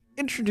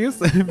Introduce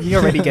them. You're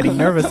already getting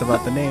nervous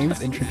about the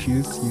names.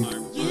 Introduce you.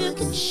 You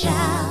can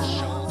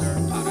shout.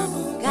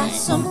 Got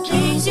some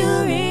things you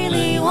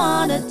really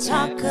want to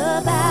talk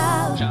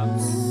about.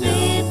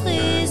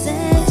 Please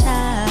in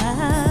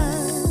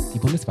time. Die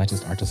bundesweite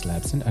Artist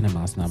Labs sind eine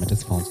Maßnahme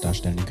des Fonds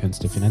Darstellende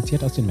Künste,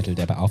 finanziert aus den Mitteln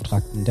der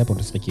Beauftragten der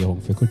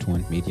Bundesregierung für Kultur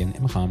und Medien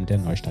im Rahmen der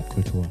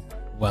Neustadtkultur.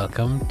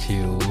 Welcome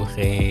to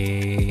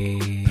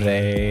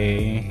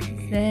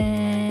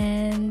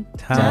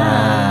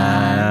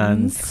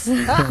Dance.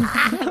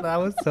 That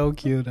was so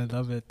cute. I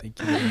love it. Thank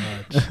you very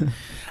much.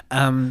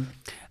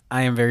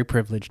 I am very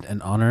privileged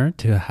and honored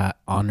to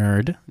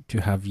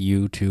have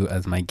you two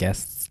as my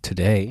guests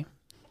today.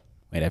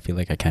 Wait, I feel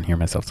like I can't hear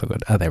myself so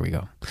good. Oh, there we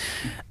go.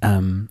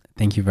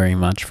 Thank you very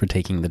much for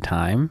taking the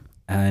time.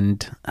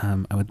 And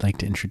I would like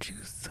to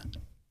introduce them.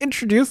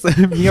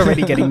 You're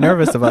already getting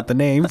nervous about the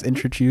names.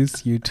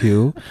 Introduce you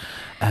two.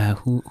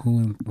 Who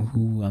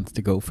wants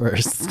to go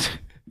first?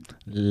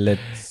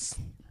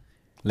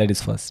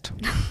 Ladies first.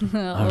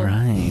 All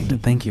right.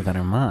 Thank you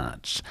very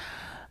much.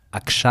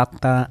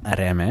 Akshatha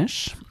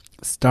Ramesh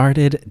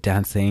started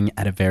dancing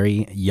at a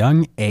very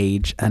young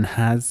age and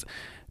has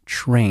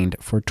trained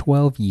for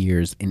 12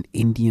 years in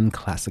Indian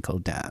classical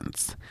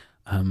dance.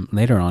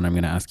 Later on, I'm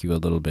going to ask you a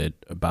little bit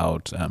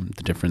about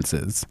the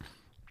differences.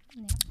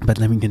 But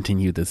let me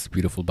continue this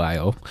beautiful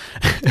bio.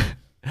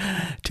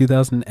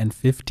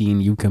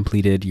 2015, you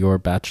completed your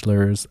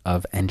Bachelor's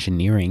of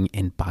Engineering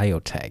in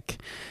Biotech.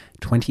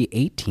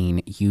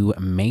 2018, you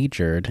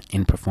majored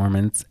in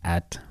performance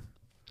at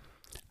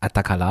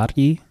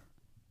Atakalari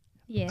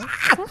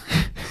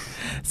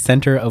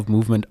Center of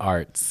Movement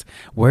Arts,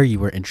 where you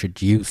were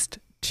introduced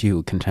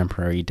to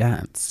contemporary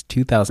dance.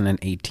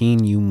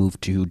 2018, you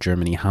moved to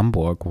Germany,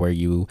 Hamburg, where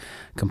you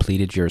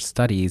completed your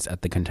studies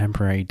at the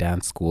Contemporary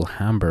Dance School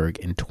Hamburg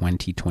in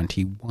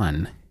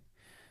 2021.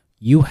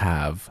 You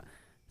have,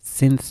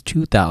 since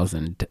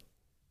 2000,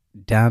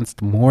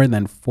 danced more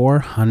than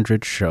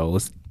 400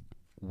 shows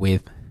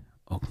with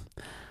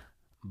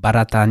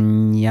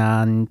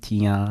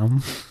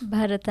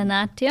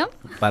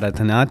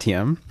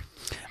Bharatanatyam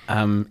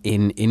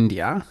in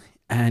India,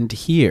 and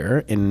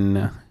here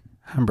in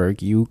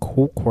Hamburg, you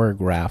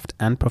choreographed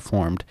and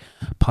performed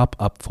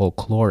pop-up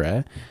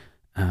folklore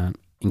in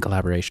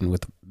collaboration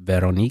with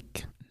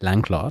Veronique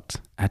Langlot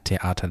at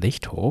Theater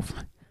Lichthof.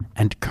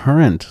 And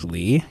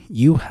currently,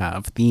 you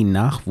have the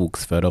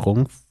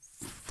Nachwuchsförderung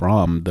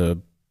from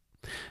the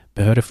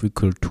Behörde für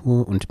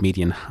Kultur und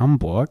Medien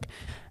Hamburg,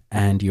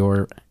 and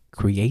your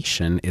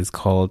creation is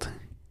called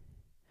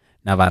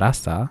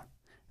Navarasa,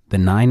 The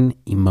 9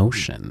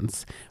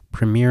 Emotions,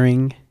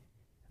 premiering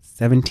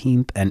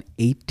 17th and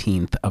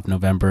 18th of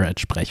November at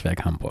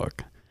Sprechwerk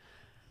Hamburg.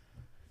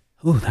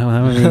 Ooh, that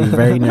made me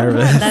very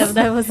nervous.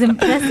 That was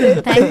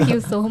impressive. Thank you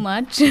so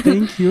much.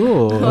 Thank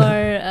you.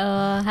 For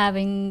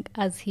having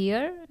us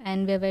here.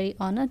 And we're very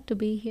honored to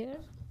be here.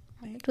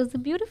 It was a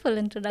beautiful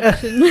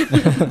introduction.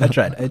 I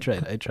tried.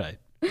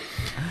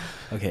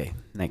 Okay,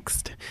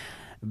 next.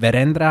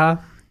 Virendra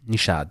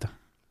Nishad.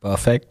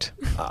 Perfect.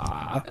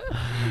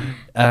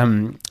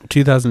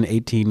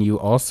 2018, you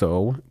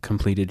also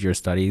completed your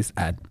studies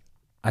at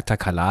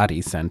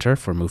Atakalari Center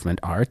for Movement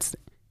Arts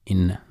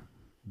in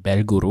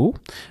Belguru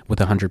with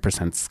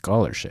 100%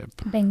 scholarship.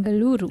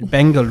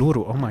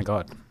 Bengaluru. Oh my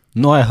God.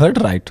 No, I heard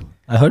right.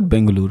 I heard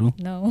Bengaluru.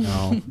 No,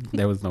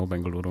 there was no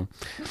Bengaluru.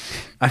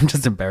 I'm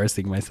just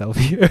embarrassing myself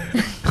here.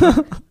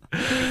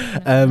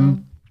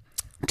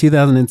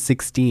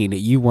 2016,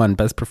 you won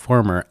Best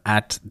Performer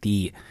at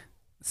the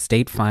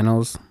state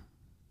finals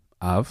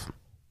of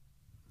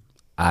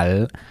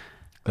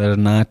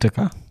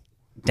Karnataka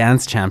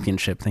Dance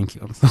Championship. Thank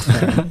you. I'm so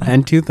sorry.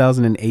 And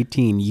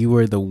 2018, you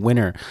were the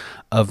winner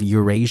of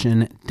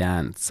Eurasian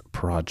Dance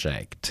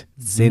Project.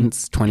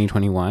 Since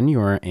 2021, you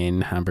are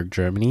in Hamburg,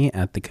 Germany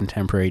at the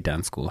Contemporary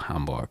Dance School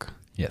Hamburg.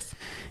 Yes.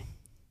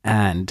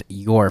 And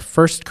your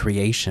first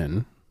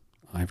creation,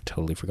 I've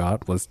totally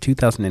forgot, was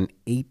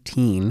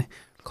 2018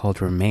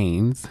 called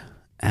Remains,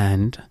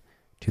 and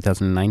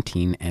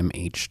 2019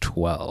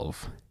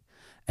 MH12.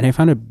 And I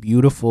found a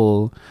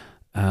beautiful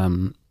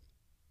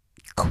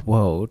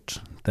quote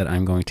that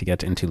I'm going to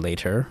get into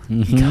later,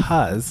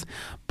 because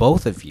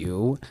both of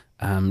you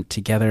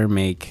together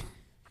make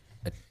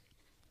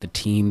the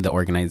team, the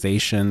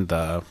organization,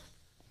 I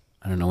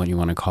don't know what you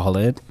want to call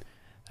it,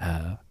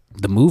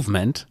 the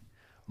movement,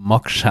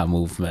 MOKSHA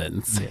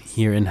Movements,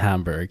 here in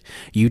Hamburg.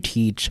 You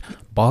teach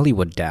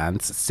Bollywood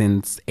dance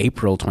since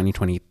April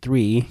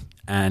 2023,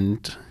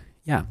 and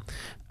yeah,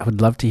 I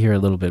would love to hear a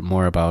little bit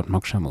more about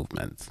MOKSHA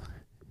Movements.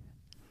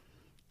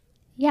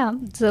 Yeah,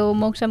 so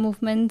Moksha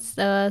Movements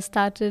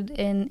started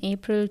in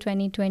April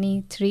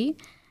 2023,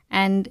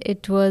 and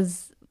it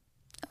was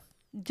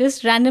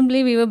just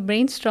randomly we were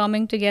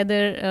brainstorming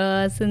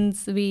together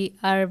since we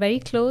are very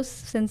close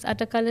since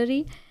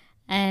Atakalari,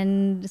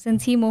 and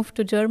since he moved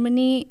to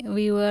Germany,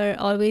 we were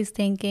always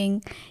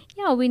thinking,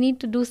 yeah, we need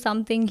to do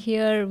something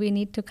here. We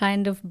need to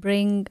kind of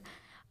bring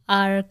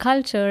our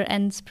culture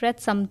and spread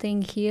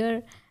something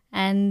here,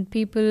 and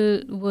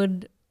people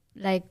would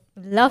like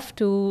love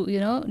to,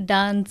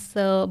 dance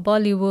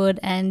Bollywood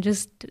and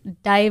just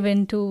dive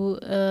into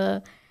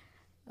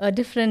a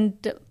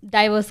different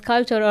diverse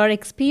culture or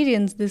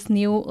experience this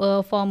new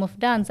form of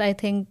dance. I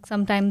think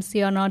sometimes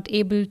you're not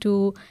able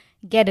to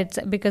get it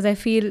because I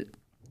feel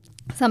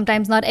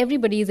sometimes not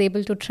everybody is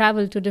able to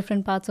travel to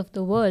different parts of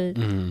the world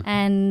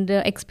and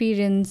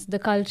experience the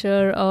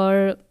culture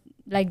or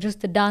like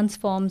just the dance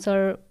forms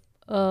or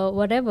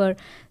whatever.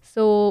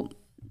 So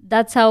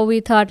that's how we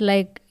thought,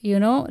 like,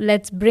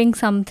 let's bring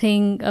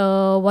something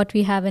what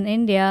we have in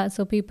India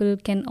so people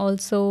can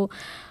also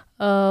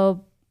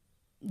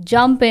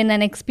jump in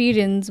and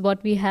experience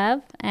what we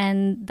have.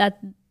 And that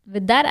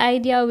with that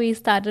idea, we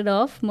started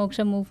off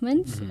Moksha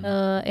Movements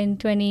in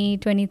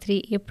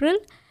 2023 April.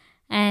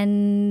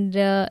 And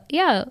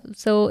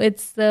so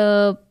it's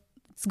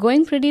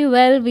going pretty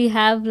well. We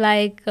have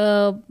like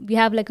a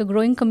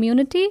growing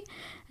community,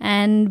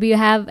 and we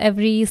have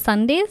every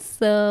Sundays,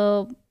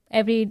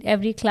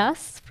 every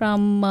class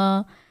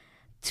from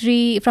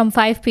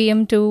 5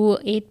 p.m. to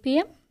 8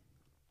 p.m.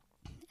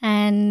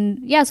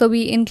 And so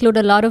we include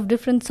a lot of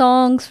different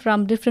songs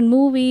from different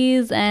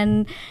movies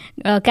and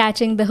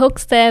catching the hook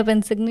step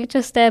and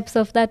signature steps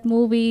of that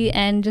movie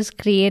and just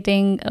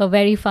creating a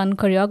very fun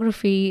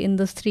choreography in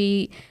those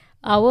 3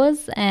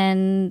 hours.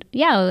 And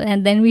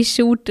and then we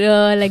shoot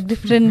like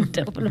different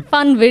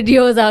fun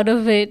videos out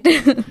of it.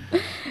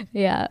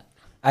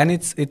 And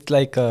it's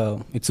like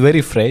it's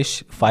very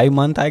fresh. 5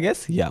 months, I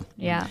guess. Yeah.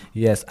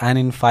 Yes, and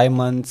in 5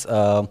 months,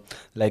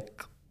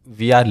 like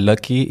we are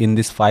lucky in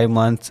this 5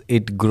 months.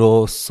 It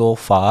grows so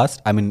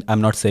fast. I mean, I'm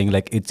not saying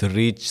like it's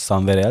reached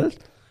somewhere else,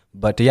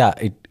 but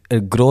it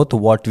growth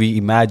what we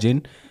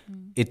imagine.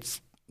 It's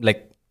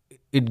like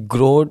it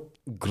grow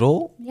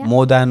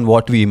more than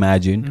what we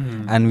imagined,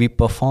 and we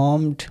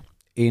performed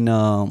in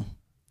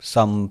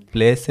some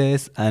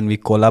places, and we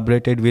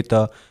collaborated with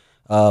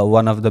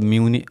one of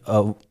Munich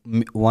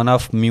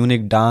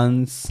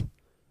dance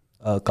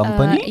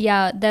company.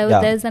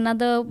 There's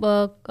another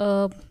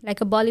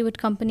like a Bollywood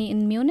company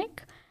in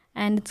Munich,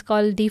 and it's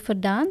called D for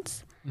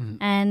Dance.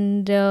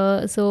 And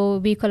so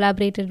we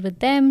collaborated with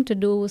them to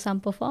do some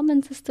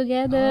performances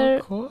together.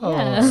 Cool.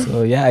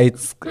 So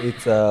it's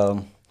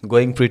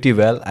going pretty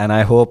well, and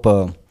I hope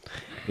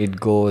it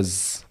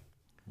goes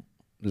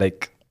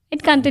like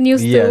it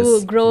continues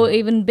to grow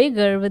even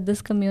bigger with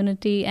this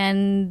community.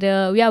 And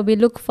we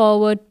look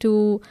forward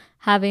to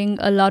having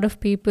a lot of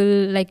people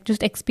like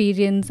just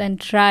experience and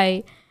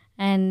try.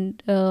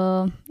 And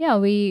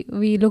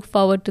we look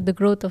forward to the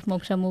growth of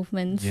Moksha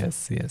Movements.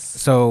 Yes.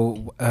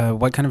 So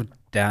what kind of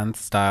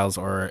dance styles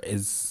or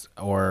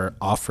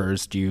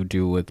offers do you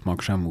do with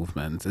Moksha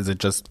Movements? Is it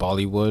just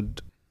Bollywood?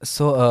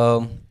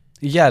 So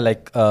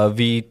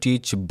we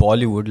teach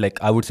Bollywood,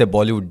 like I would say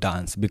Bollywood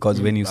dance,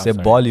 because when you say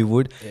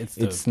Bollywood,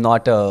 it's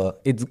not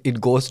it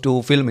goes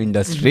to film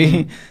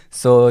industry.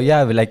 So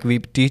we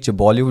teach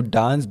Bollywood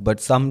dance,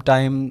 but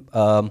sometime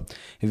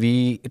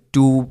we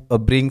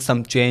bring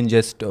some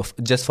changes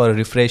just for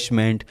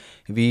refreshment.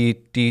 We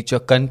teach a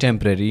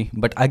contemporary,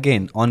 but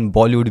again on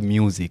Bollywood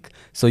music,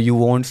 so you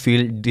won't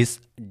feel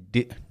detached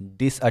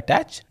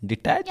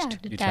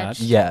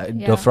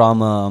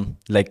from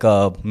like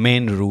a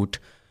main route.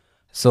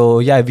 So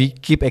we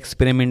keep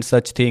experiment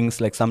such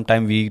things, like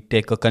sometimes we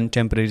take a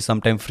contemporary,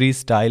 sometimes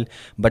freestyle,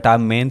 but our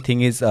main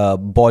thing is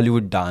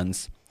Bollywood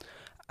dance.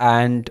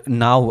 And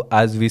now,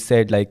 as we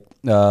said, like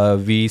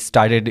we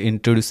started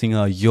introducing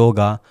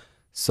yoga.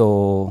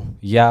 So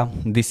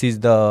this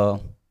is the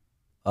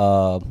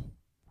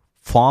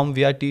form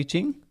we are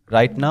teaching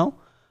right now.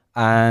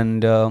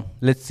 And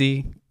let's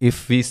see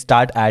if we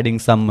start adding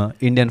some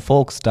Indian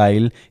folk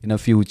style in the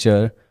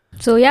future.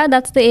 So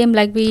that's the aim.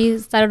 Like we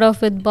started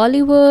off with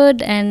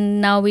Bollywood,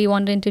 and now we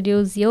want to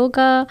introduce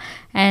yoga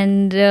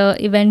and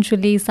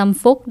eventually some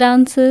folk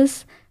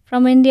dances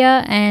from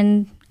India,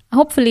 and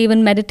hopefully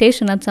even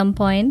meditation at some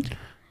point.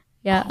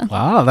 Yeah.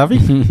 Wow,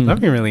 that'd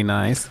be really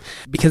nice.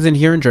 Because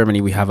here in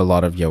Germany we have a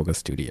lot of yoga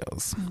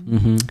studios,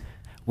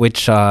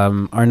 which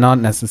are not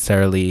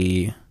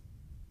necessarily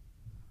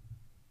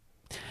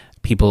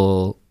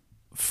people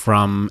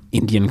from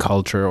Indian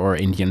culture or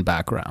Indian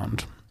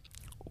background.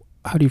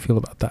 How do you feel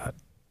about that?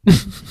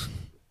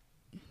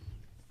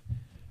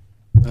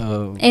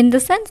 In the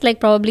sense,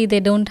 like probably they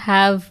don't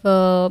have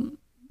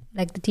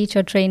like the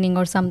teacher training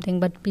or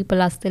something, but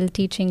people are still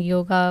teaching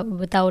yoga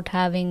without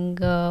having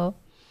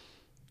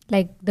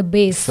like the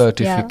base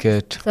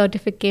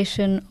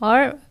certification,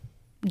 or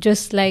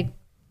just like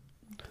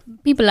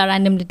people are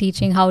randomly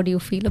teaching. How do you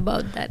feel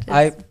about that?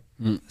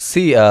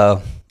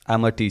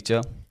 I'm a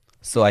teacher,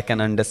 so I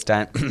can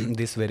understand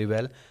this very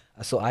well.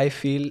 So I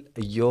feel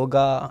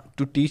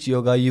to teach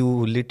yoga,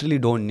 you literally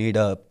don't need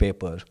a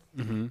paper.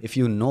 If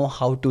you know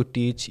how to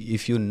teach,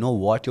 if you know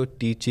what you're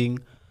teaching,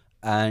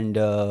 and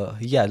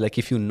like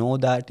if you know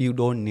that, you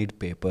don't need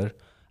paper.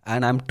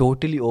 And I'm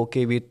totally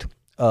okay with,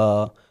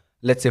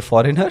 let's say,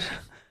 foreigner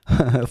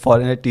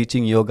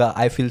teaching yoga.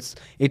 I feel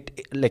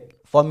it like,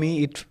 for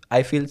me,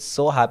 I feel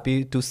so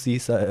happy to see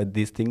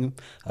this thing.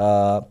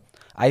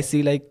 I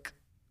see like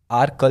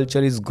our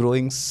culture is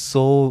growing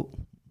so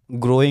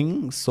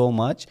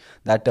much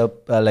that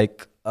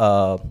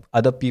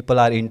other people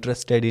are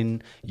interested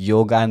in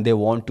yoga and they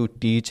want to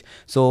teach.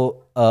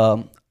 So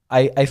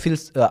I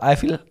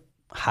feel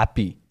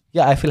happy.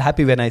 Yeah, I feel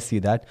happy when I see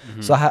that.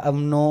 So I have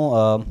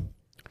no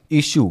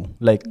issue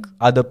like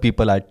other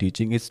people are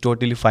teaching. It's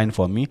totally fine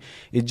for me.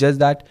 It's just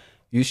that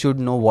you should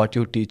know what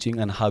you're teaching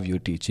and how you're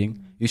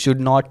teaching. You should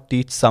not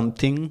teach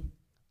something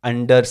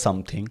under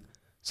something.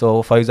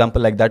 So for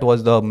example, like that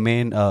was the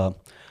main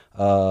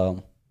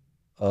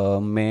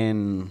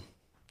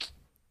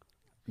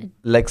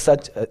like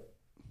such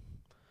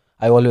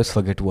I always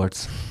forget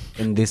words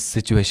in this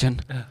situation.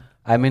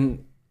 I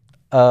mean,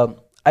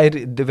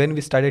 when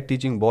we started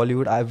teaching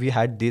Bollywood, we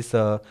had this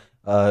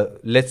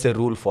let's say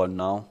rule for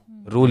now.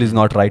 Rule is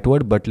not right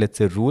word, but let's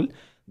say rule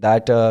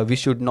that we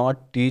should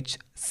not teach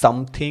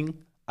something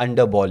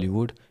under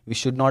Bollywood. We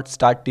should not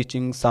start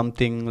teaching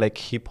something like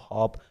hip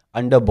hop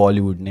under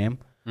Bollywood name.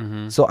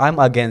 So I'm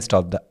against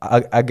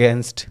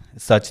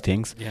such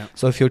things. Yeah.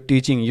 So if you're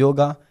teaching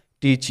yoga,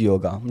 teach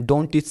yoga.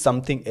 Don't teach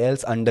something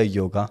else under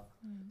yoga.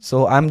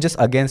 So I'm just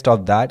against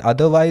of that.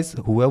 Otherwise,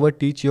 whoever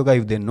teach yoga,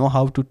 if they know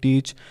how to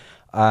teach,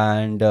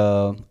 and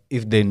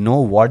if they know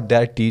what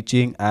they're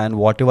teaching and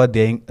whatever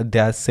they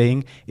are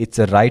saying, it's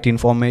a right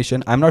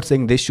information. I'm not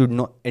saying they should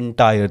know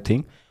entire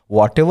thing.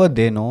 Whatever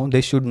they know,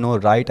 they should know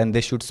right, and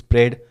they should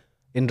spread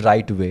in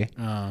right way.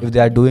 If they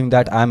are doing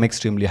that, I'm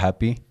extremely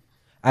happy.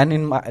 And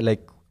in my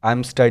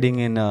I'm studying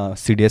in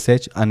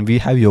CDSH, and we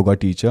have yoga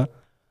teacher,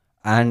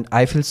 and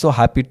I feel so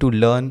happy to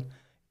learn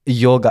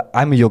yoga.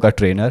 I'm a yoga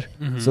trainer,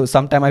 so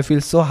sometimes I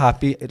feel so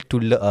happy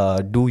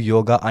to do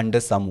yoga under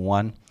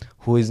someone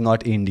who is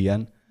not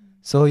Indian.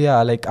 So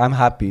yeah, I'm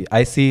happy.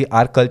 I see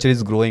our culture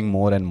is growing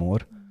more and more.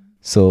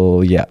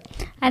 So yeah.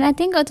 And I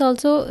think it's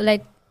also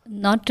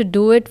not to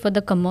do it for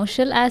the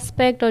commercial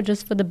aspect or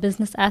just for the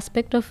business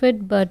aspect of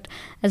it, but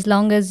as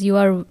long as you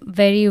are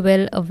very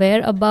well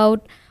aware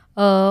about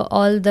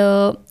all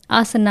the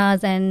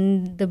asanas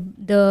and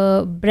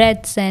the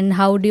breaths, and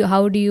how do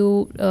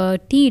you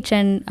teach,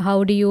 and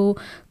how do you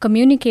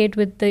communicate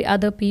with the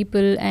other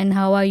people, and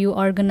how are you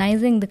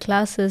organizing the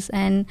classes,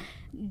 and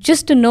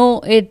just to know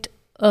it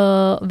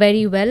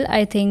very well,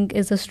 I think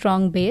is a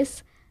strong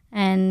base.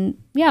 And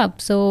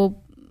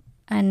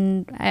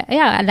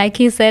like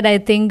he said, I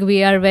think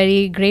we are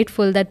very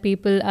grateful that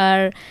people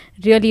are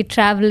really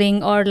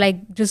traveling, or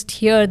just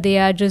here they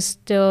are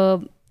just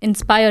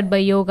inspired by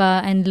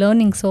yoga and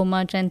learning so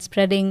much and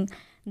spreading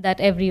that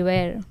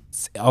everywhere.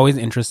 It's always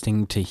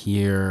interesting to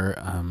hear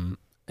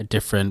a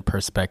different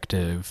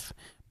perspective,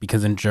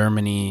 because in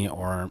Germany,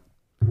 or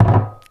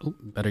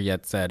better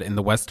yet said, in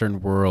the Western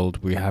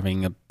world, we're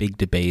having a big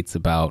debates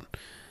about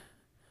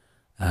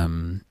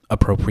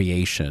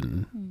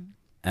appropriation,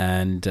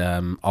 and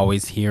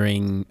always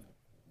hearing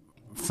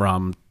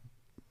from,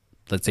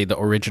 let's say, the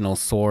original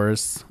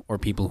source, or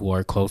people who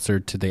are closer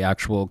to the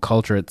actual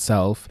culture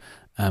itself,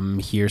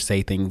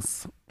 say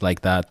things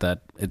like that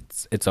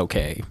it's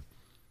okay.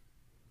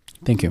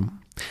 Thank you.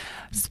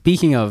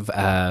 Speaking of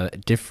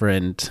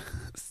different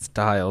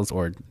styles,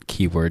 or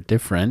keyword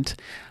different,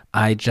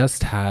 I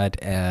just had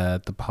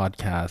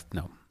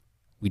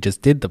we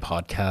just did the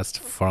podcast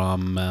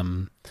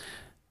from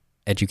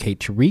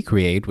Educate to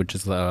Recreate, which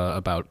is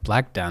about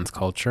Black dance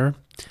culture.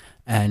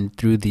 And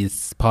through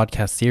this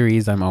podcast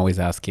series, I'm always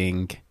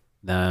asking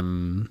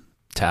them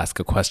to ask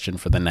a question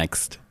for the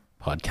next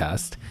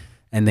podcast.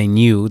 And they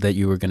knew that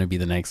you were going to be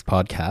the next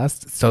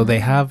podcast. So they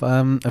have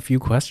a few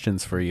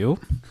questions for you.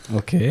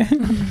 Okay.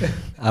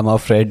 I'm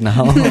afraid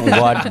now.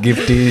 What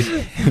gift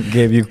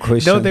gave you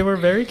question? No, they were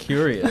very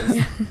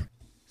curious.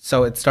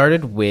 So it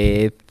started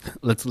with,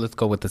 let's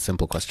go with the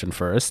simple question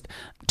first.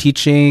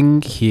 Teaching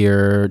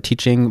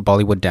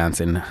Bollywood dance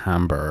in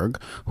Hamburg,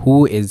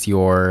 who is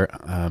your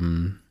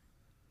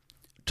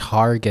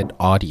target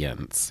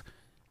audience?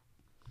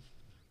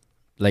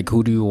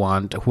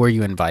 Who are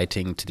you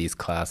inviting to these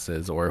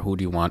classes, or who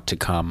do you want to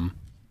come?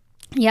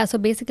 Yeah, so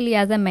basically,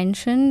 as I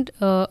mentioned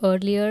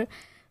earlier,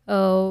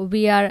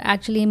 we are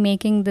actually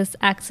making this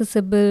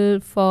accessible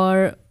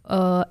for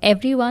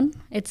everyone.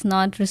 It's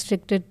not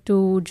restricted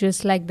to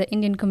just the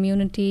Indian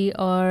community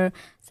or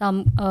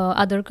some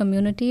other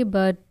community,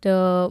 but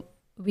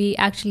we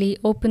actually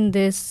open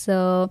this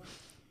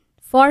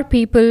for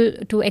people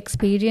to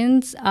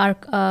experience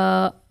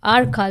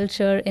our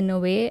culture in a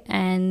way.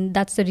 And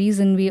that's the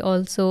reason we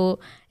also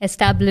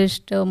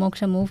established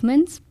Moksha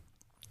Movements.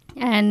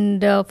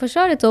 And for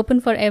sure, it's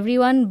open for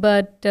everyone.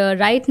 But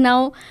right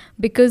now,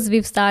 because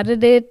we've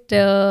started it,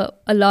 a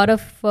lot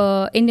of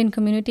Indian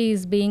community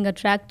is being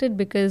attracted,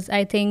 because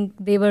I think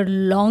they were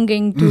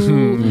longing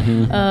to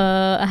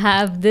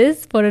have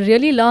this for a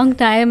really long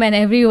time. And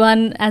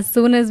everyone, as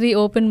soon as we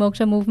opened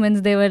Moksha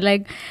Movements, they were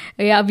like,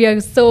 yeah, we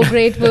are so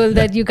grateful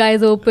that you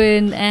guys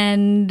opened.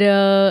 And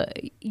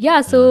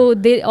so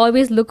they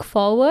always look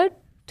forward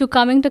to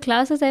coming to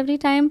classes every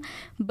time.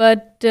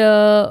 But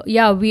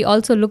we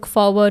also look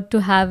forward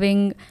to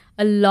having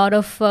a lot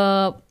of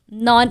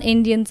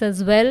non-Indians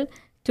as well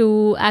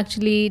to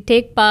actually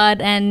take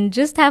part and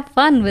just have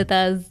fun with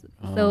us.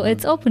 So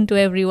it's open to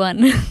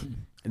everyone.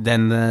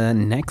 Then the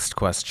next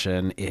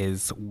question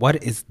is,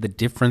 what is the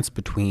difference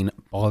between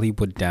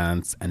Bollywood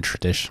dance and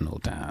traditional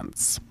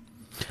dance?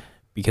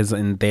 Because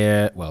in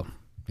their, I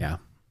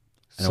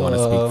don't want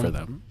to speak for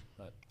them.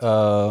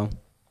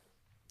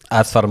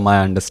 As for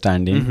my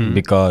understanding,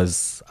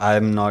 because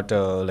I'm not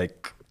a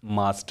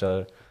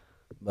master,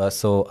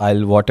 so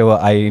whatever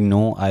I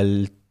know,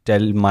 I'll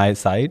tell my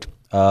side.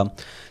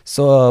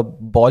 So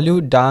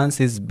Bollywood dance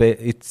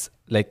it's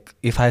like,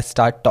 if I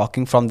start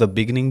talking from the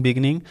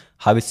beginning,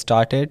 how it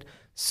started.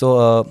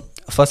 So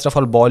first of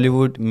all,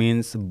 Bollywood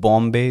means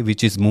Bombay,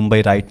 which is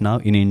Mumbai right now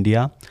in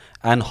India,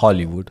 and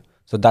Hollywood.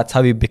 So that's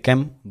how we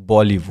became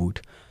Bollywood.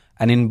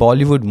 And in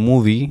Bollywood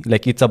movie,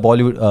 it's a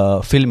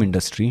Bollywood film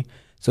industry.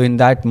 So in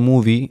that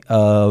movie,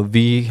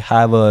 we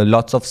have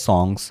lots of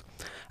songs,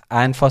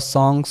 and for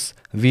songs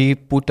we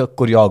put a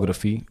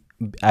choreography.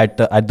 At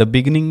the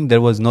beginning,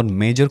 there was not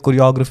major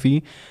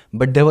choreography,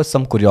 but there was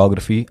some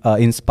choreography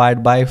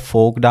inspired by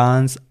folk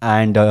dance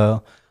and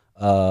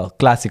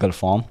classical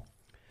form.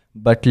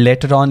 But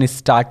later on, it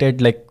started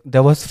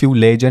there was few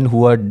legends who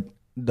were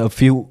the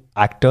few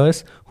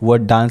actors who were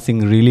dancing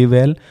really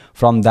well.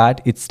 From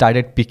that, it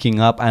started picking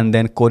up, and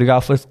then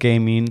choreographers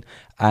came in,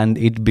 and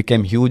it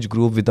became huge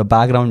group with a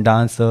background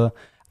dancer.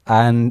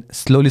 And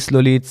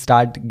slowly, it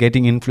started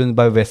getting influenced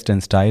by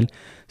Western style.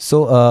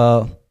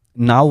 So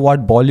now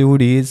what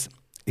Bollywood is,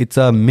 it's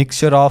a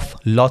mixture of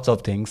lots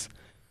of things.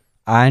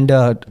 And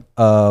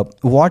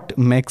what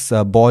makes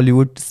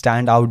Bollywood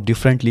stand out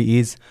differently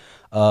is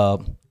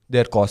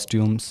their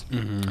costumes,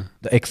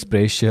 the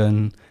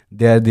expression,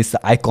 this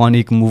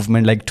iconic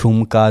movement like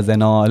thumkas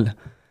and all.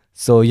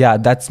 So yeah,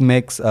 that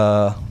makes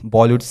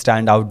Bollywood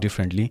stand out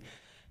differently.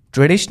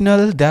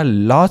 Traditional, there are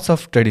lots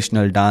of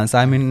traditional dance.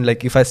 I mean,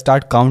 if I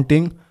start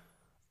counting,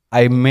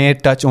 I may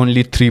touch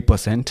only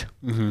 3%.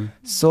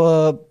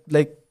 So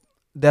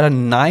there are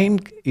 9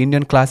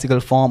 Indian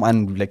classical form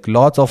and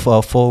lots of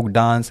folk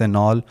dance and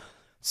all.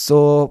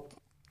 So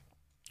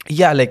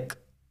yeah,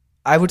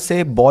 I would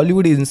say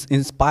Bollywood is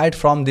inspired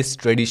from this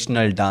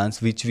traditional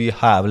dance which we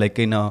have.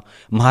 In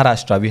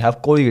Maharashtra, we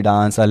have Koli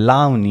dance,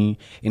 Lavani.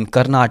 In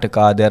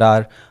Karnataka, there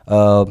are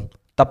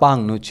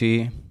Tapang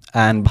Nuchi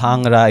and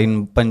Bhangra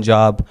in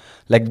Punjab.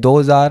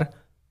 Those are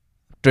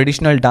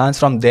traditional dance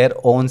from their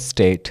own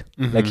state.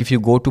 If you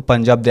go to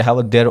Punjab, they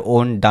have their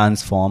own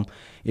dance form.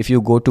 If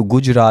you go to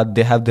Gujarat,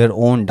 they have their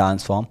own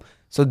dance form.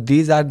 So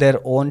these are their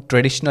own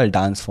traditional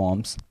dance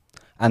forms.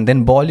 And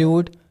then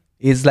Bollywood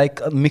is a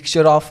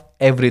mixture of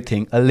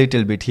everything, a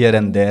little bit here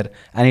and there,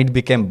 and it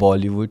became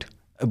Bollywood.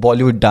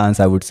 Bollywood dance,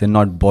 I would say,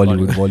 not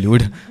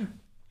Bollywood.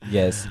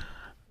 Yes.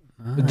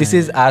 This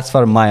is as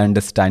for my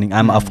understanding.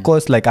 I'm of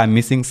course I'm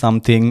missing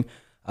something.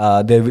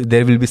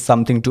 There will be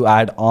something to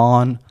add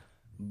on,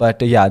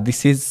 but yeah,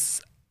 this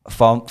is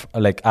from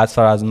as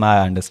far as my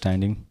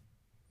understanding.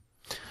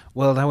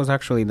 Well, that was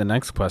actually the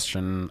next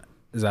question,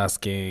 is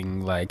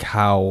asking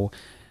how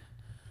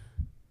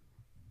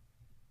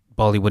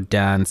Bollywood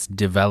dance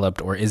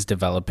developed or is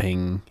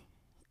developing,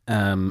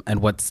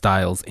 and what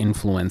styles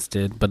influenced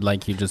it. But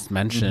like you just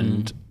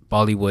mentioned,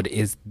 Bollywood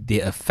is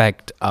the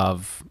effect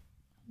of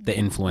the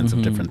influence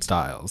of different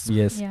styles.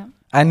 Yes. Yeah.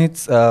 And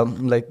it's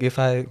if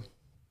I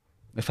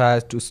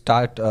have to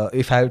start,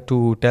 if I have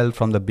to tell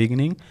from the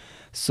beginning,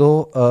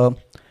 so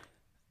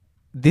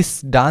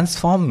this dance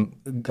form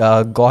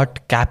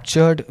got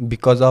captured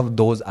because of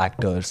those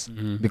actors,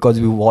 because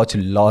we watch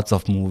lots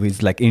of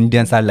movies.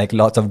 Indians are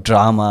lots of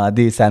drama,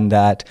 this and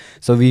that,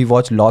 so we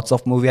watch lots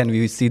of movie and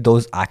we see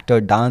those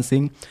actors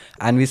dancing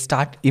and we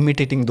start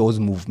imitating those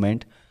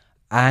movement.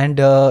 And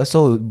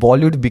so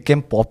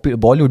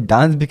Bollywood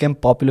dance became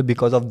popular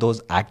because of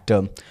those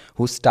actors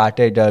who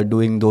started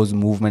doing those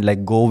movements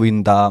like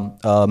Govinda,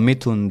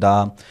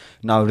 Mithunda,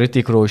 now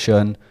Hrithik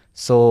Roshan.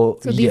 So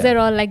these are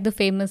all the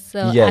famous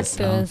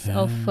actors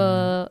of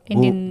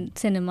Indian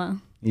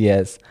cinema.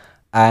 Yes.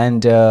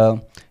 And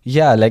as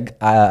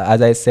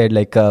I said,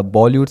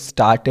 Bollywood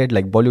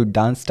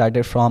dance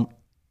started from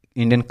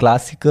Indian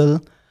classical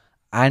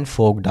and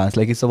folk dance.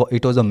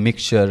 It was a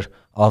mixture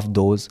of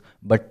those,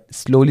 but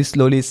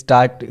slowly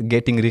start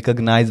getting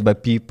recognized by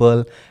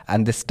people,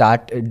 and they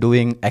start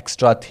doing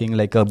extra thing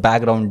like a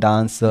background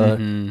dancer,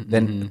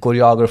 then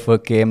choreographer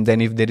came,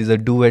 then if there is a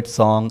duet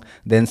song,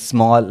 then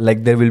small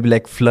there will be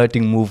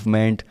flirting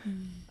movement.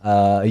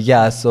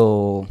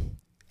 So,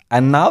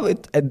 and now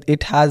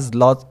it has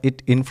lots,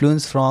 it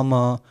influence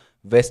from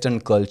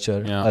Western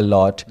culture a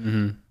lot.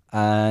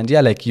 And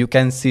you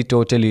can see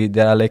totally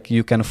there are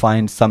you can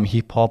find some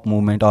hip hop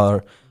movement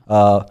or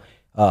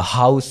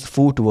house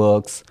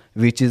footworks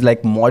which is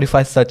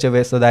modified such a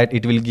way so that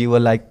it will give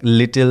a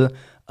little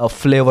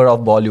flavor of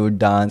Bollywood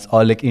dance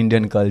or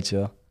Indian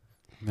culture.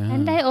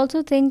 And I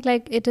also think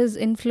it is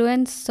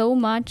influenced so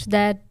much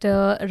that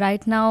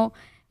right now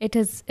it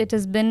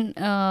has been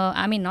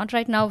I mean, not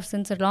right now,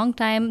 since a long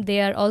time. They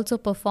are also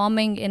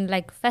performing in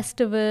like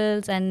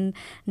festivals, and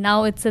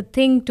now it's a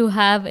thing to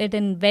have it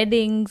in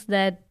weddings,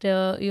 that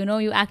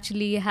you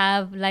actually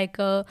have like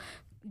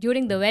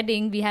during the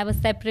wedding we have a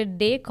separate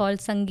day called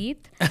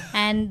Sangeet,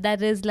 and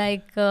that is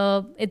like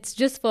it's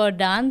just for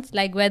dance,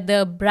 like where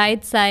the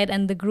bride side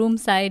and the groom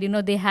side,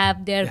 they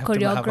have their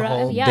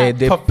choreography.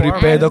 They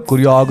prepare the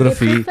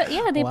choreography.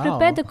 They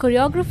prepare the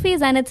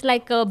choreographies, and it's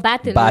like a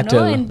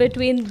battle. In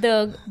between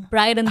the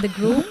bride and the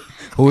groom.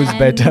 Who is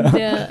better?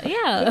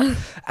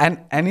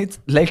 And it's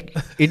like,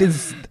 it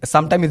is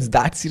sometimes it's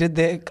that serious.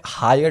 They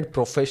hired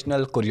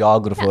professional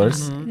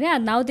choreographers.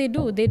 Now they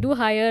do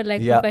hire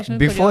like professional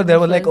before choreographers. They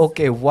were like,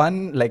 okay,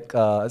 one like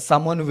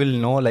someone will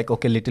know like,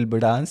 okay, little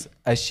bit dance,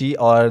 she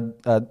or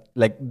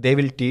like they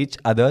will teach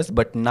others,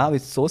 but now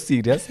it's so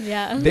serious.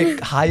 They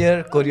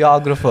hire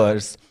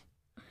choreogrophers.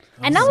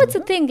 And now it's a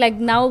thing, like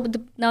now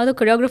the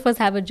choreographers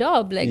have a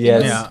job, like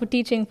for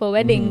teaching for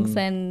weddings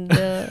and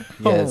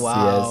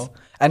yes.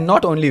 And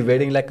not only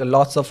wedding, like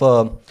lots of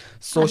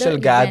social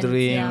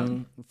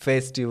gathering,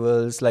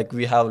 festivals. Like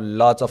we have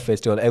lots of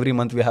festivals. Every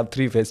month we have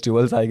 3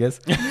 festivals, I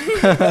guess.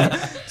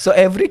 So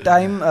every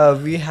time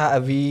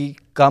we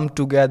come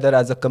together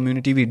as a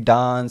community, we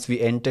dance,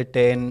 we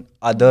entertain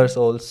others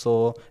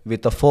also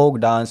with the folk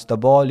dance, the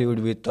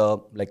Bollywood, with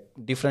like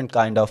different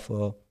kind of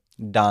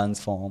dance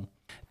form.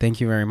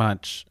 Thank you very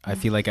much. I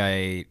feel like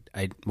I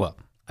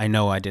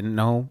know I didn't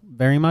know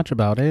very much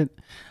about it.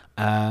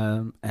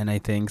 And I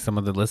think some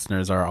of the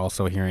listeners are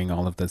also hearing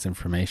all of this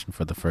information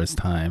for the first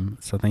time.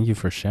 So thank you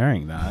for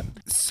sharing that.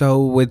 So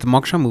with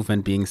Moksha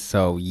Movement being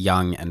so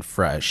young and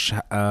fresh,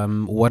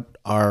 what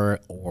were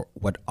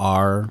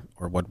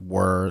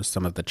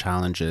some of the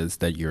challenges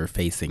that you're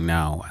facing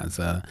now as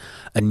a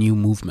new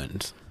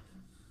movement?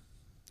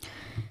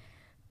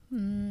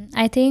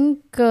 I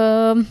think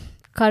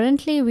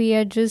currently we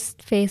are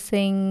just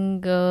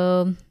facing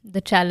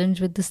the challenge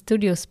with the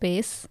studio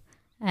space,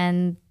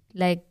 and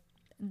like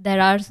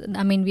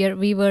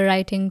we were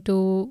writing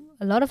to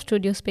a lot of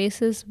studio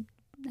spaces,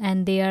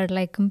 and they are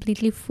like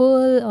completely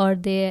full, or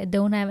they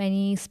don't have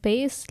any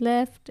space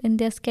left in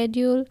their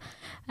schedule.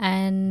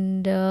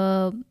 And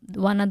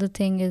one other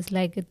thing is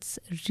like it's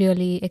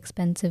really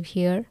expensive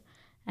here,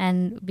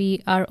 and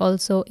we are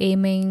also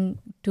aiming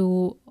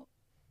to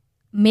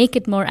make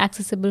it more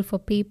accessible for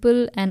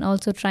people, and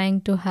also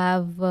trying to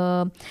have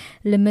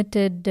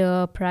limited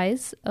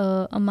price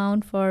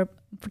amount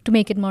to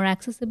make it more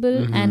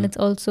accessible. And it's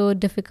also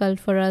difficult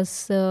for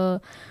us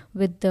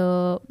with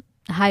the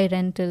high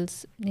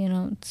rentals,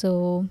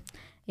 so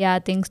I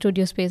think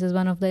studio space is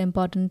one of the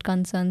important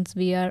concerns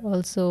we are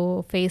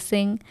also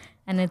facing.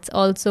 And it's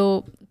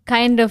also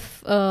kind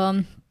of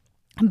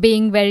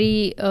being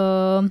very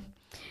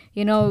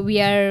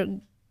we are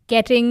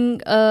getting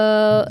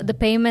the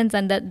payments,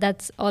 and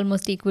that's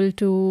almost equal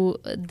to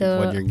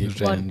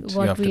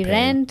what we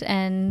rent,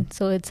 and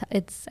so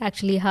it's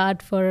actually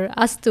hard for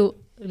us to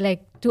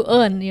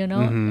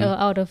earn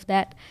out of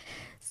that.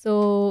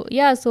 So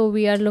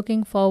we are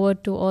looking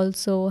forward to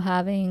also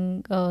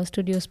having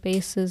studio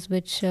spaces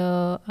which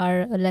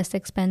are less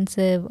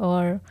expensive,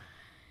 or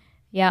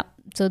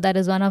so that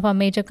is one of our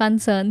major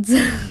concerns.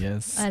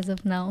 Yes. As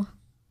of now.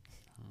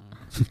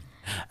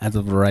 As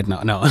of right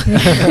now, no.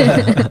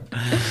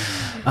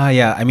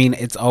 I mean,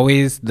 it's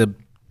always the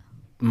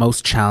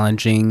most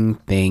challenging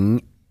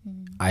thing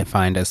I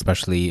find,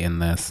 especially in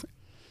this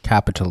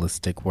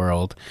capitalistic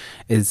world,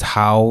 is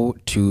how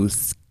to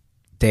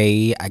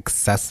stay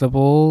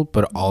accessible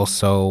but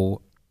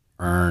also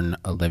earn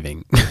a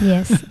living.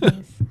 Yes.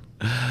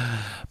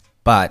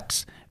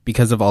 But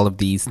because of all of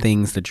these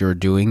things that you're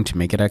doing to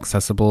make it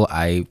accessible,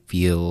 I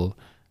feel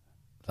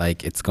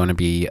like it's going to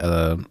be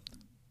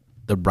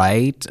the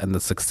right and the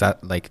success,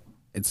 like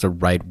it's the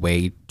right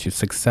way to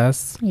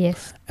success.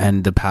 Yes.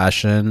 And the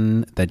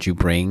passion that you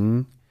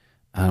bring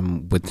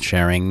with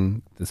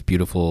sharing this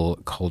beautiful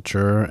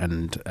culture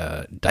and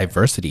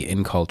diversity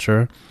in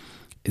culture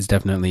is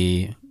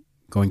definitely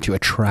going to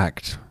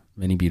attract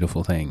many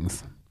beautiful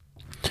things.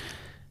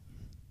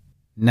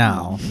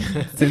 Now,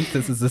 since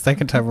this is the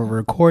second time we're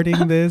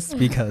recording this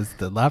because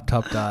the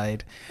laptop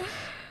died,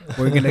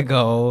 we're going to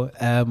go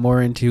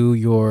more into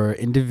your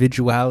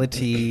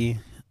individuality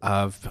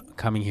of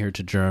coming here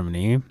to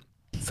Germany.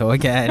 So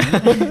again,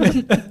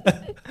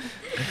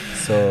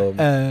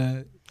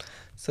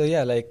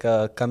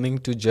 coming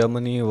to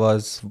Germany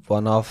was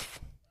one of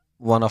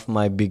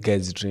my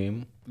biggest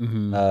dream.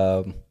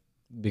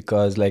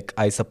 Because like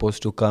I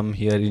supposed to come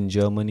here in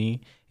Germany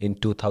in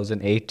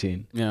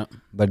 2018. Yeah.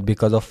 But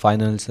because of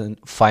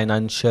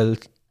financial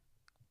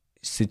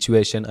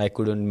situation, I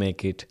couldn't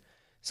make it.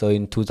 So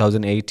in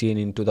 2018,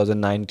 in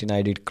 2019,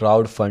 I did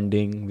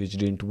crowdfunding, which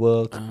didn't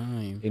work.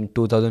 In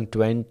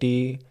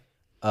 2020,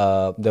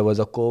 there was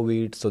a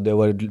COVID. So there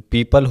were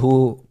people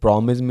who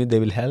promised me they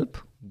will help.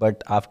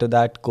 But after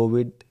that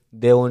COVID,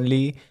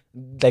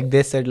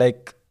 they said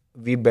like,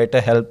 we better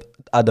help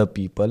other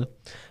people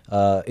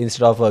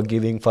instead of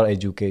giving for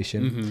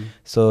education.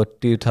 So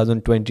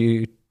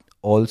 2020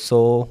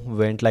 also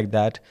went like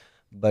that.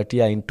 But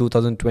yeah, in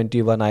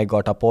 2021, I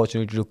got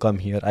opportunity to come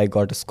here. I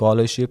got a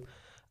scholarship,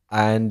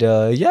 and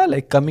yeah,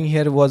 like coming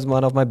here was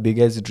one of my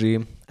biggest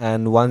dream.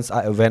 And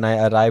when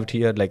I arrived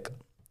here, like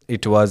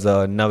it was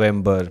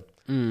November,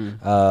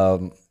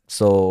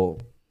 so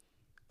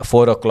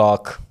 4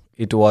 o'clock.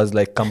 It was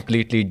like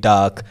completely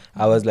dark.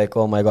 I was like,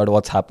 oh my god,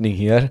 what's happening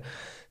here?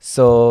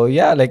 So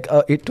yeah, like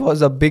it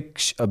was a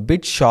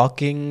bit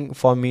shocking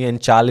for me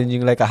and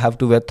challenging. Like I have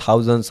to wear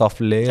thousands of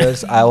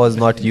layers. I was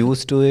not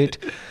used to it,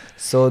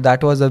 so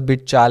that was a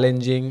bit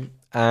challenging.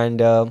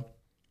 And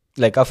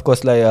like of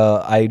course, like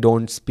I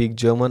don't speak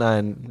German,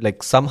 and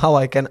like somehow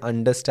I can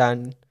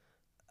understand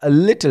a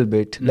little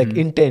bit, like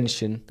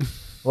intention.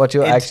 What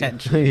you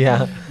actually,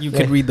 yeah, you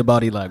could read the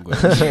body language.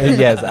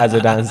 Yes, as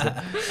a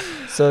dancer.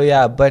 So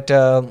yeah, but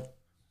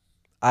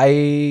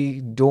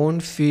I don't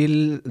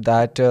feel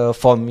that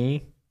for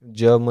me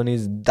German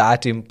is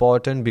that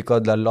important,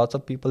 because there are lots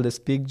of people, they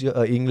speak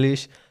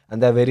English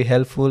and they're very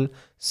helpful.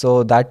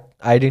 So that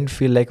I didn't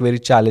feel like very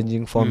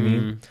challenging for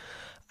me.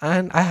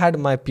 And I had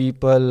my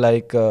people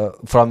like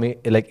from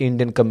like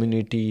Indian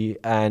community,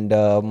 and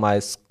my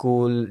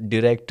school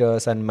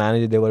directors and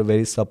manager, they were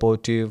very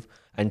supportive,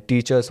 and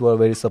teachers were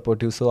very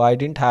supportive. So I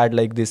didn't had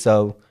like this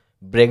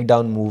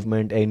breakdown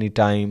movement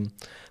anytime.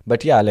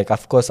 But yeah, like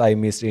of course I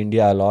missed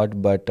India a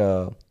lot, but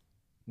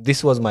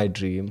this was my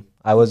dream.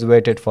 I was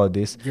waited for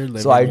this.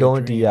 So I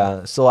don't,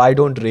 yeah, so I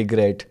don't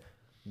regret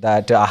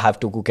that I have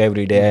to cook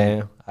every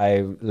day.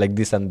 I like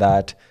this and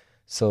that.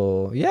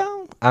 So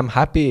yeah, I'm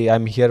happy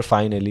I'm here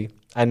finally.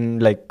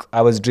 And like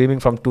I was dreaming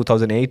from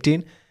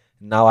 2018.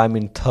 Now I'm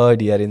in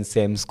third year in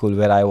same school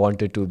where I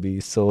wanted to be.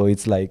 So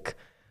it's like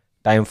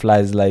time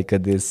flies like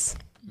this.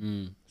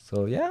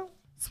 So yeah.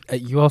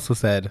 You also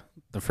said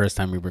the first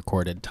time we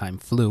recorded, time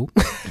flew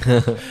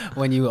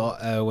when you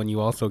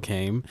also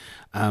came,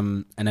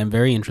 and I'm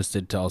very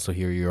interested to also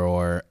hear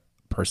your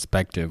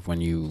perspective when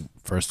you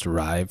first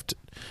arrived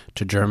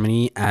to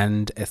Germany,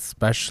 and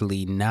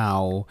especially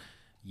now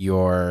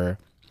your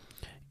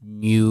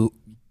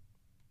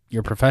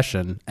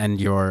profession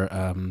and your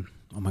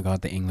oh my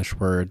god, the English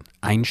word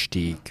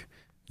Einstieg,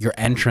 your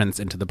entrance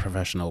into the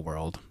professional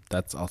world.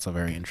 That's also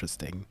very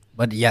interesting.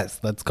 But yes,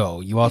 let's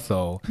go. You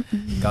also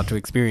got to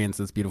experience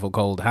this beautiful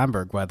cold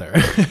Hamburg weather.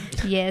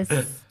 Yes.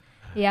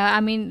 Yeah, I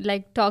mean,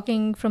 like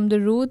talking from the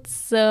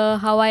roots,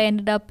 how I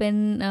ended up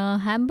in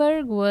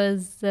Hamburg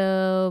was,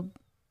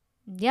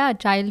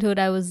 childhood.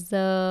 I was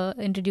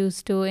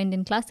introduced to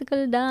Indian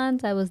classical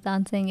dance. I was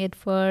dancing it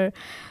for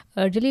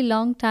a really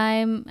long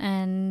time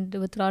and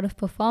with a lot of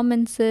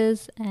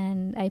performances.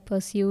 And I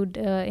pursued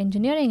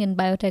engineering and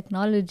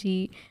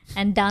biotechnology,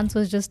 and dance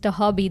was just a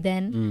hobby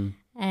then.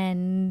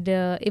 And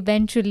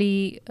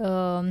eventually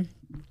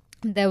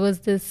there was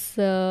this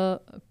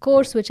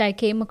course which I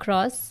came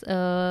across.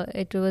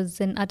 It was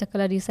in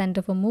Atakalari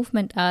Center for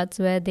Movement Arts,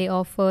 where they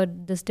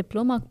offered this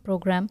diploma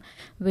program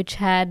which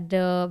had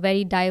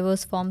very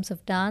diverse forms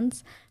of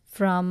dance,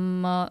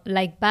 from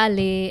like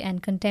ballet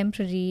and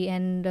contemporary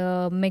and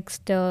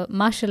mixed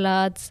martial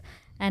arts,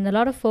 and a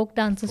lot of folk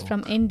dances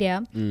from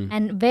India,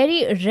 and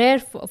very rare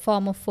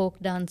form of folk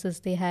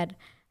dances they had.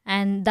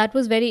 And that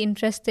was very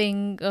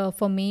interesting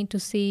for me to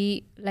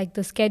see, like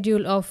the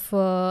schedule of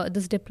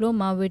this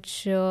diploma,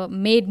 which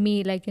made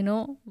me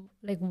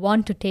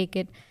want to take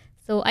it.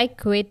 So I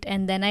quit,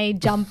 and then I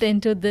jumped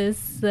into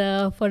this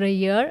for a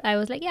year. I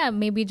was like, yeah,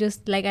 maybe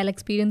just like I'll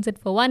experience it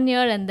for 1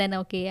 year, and then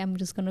okay, I'm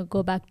just gonna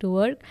go back to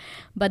work.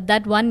 But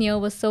that 1 year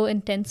was so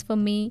intense for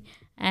me,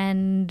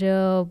 and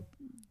the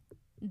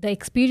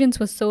experience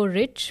was so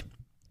rich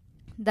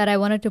that I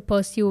wanted to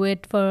pursue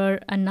it for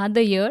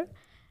another year.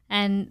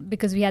 And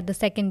because we had the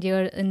second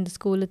year in the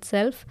school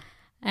itself.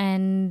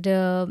 And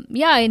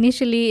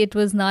initially it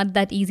was not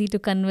that easy to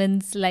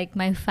convince like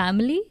my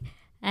family.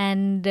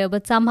 And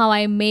but somehow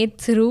I made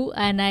through,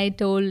 and I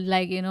told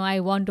I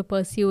want to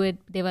pursue it.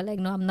 They were like,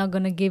 no, I'm not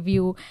going to give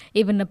you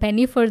even a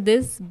penny for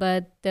this.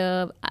 But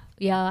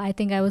I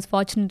think I was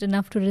fortunate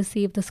enough to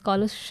receive the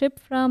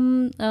scholarship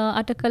from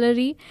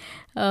Atakalari.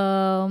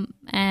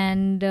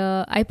 And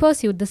I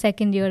pursued the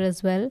second year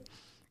as well.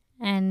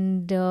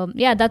 And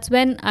that's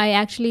when I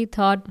actually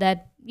thought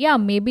that,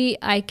 maybe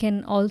I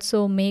can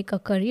also make a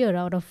career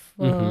out of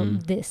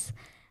this.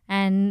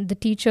 And the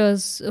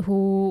teachers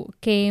who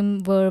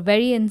came were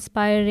very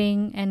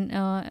inspiring, and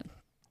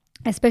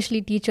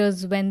especially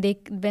teachers when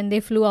they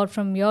flew out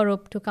from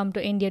Europe to come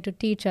to India to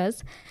teach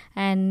us.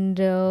 And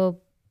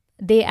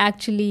they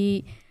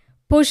actually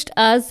pushed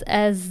us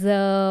as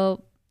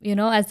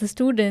as the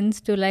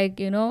students to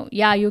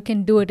you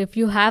can do it. If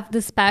you have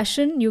this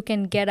passion, you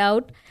can get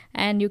out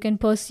and you can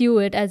pursue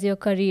it as your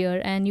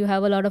career, and you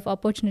have a lot of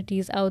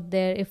opportunities out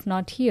there, if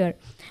not here.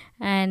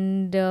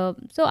 And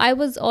so I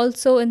was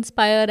also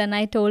inspired, and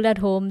I told at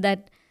home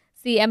that,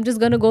 see, I'm just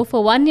going to go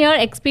for 1 year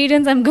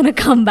experience. I'm going to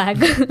come back.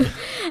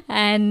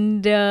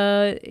 And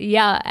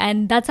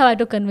and that's how I had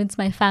to convince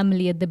my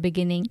family at the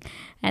beginning.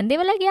 And they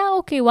were like, yeah,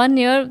 okay, 1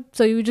 year.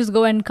 So you just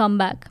go and come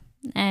back.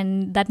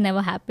 and that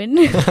never happened.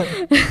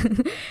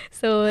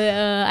 So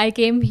I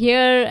came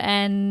here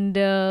and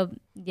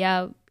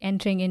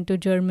entering into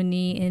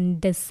Germany in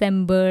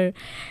December.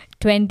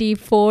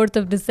 24th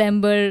of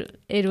December,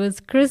 it was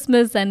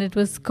Christmas and it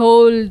was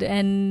cold,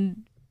 and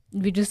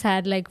we just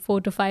had like 4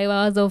 to 5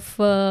 hours of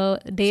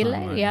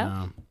daylight.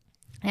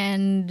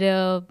 And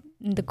in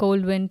the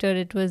cold winter,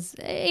 it was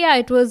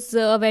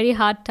a very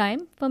hard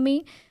time for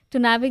me to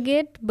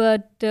navigate,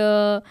 but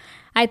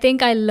I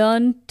think I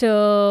learned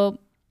to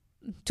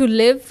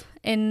live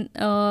in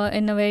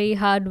a very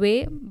hard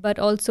way, but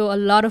also a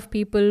lot of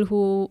people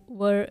who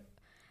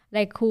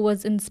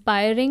was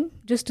inspiring,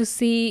 just to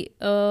see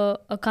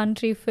a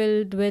country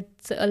filled with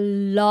a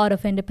lot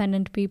of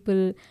independent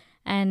people,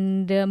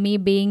 and me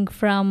being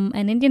from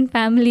an Indian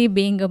family,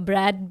 being a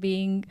brat,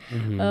 being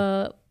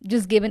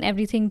just given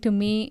everything to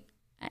me.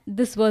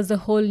 This was a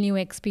whole new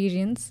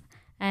experience,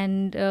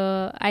 and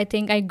I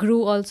think I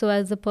grew also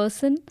as a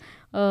person,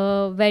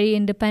 very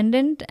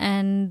independent,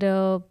 and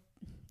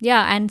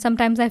and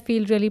sometimes I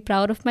feel really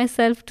proud of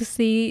myself to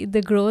see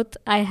the growth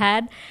I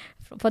had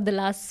for the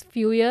last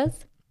few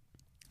years.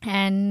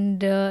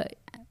 And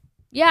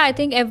I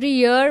think every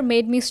year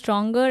made me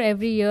stronger.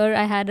 Every year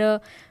I had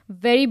a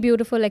very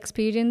beautiful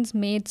experience,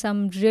 made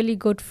some really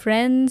good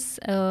friends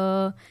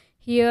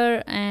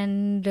here.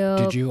 And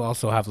did you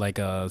also have like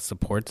a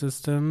support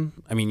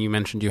system? I mean, you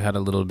mentioned you had a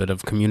little bit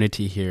of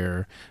community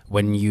here.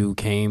 When you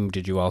came,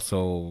 did you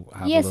also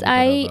have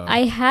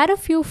I had a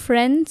few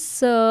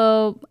friends,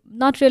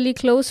 not really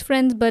close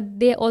friends, but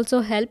they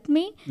also helped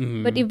me.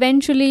 But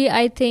eventually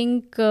I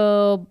think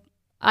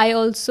I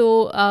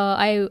also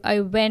I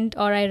went,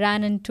 or I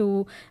ran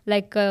into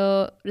like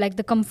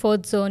the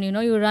comfort zone.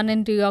 You run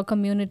into your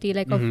community,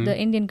 like of the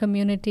Indian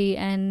community,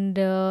 and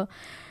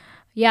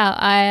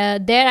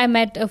I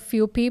met a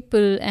few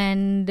people,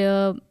 and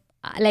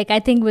I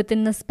think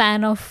within the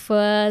span of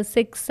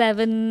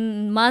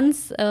 6-7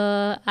 months,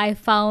 I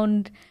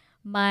found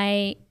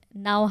my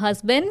now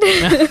husband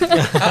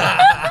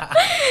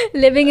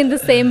living in the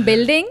same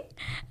building.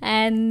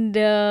 And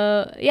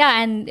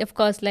and of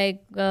course, my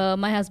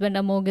husband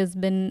Amog has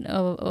been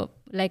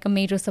like a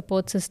major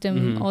support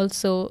system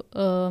also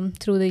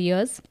through the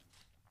years.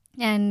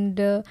 And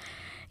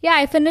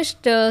I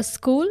finished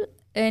school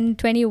in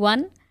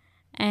 21,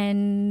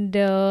 and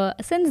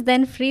since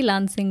then,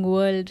 freelancing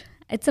world,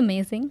 it's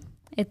amazing.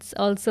 It's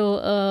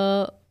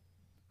also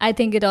I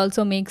think it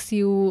also makes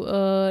you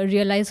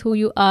realize who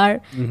you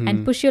are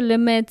and push your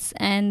limits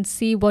and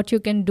see what you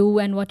can do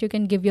and what you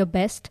can give your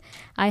best.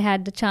 I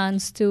had the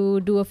chance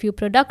to do a few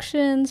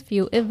productions,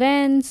 few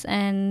events,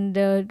 and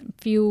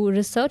few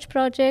research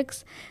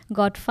projects,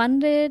 got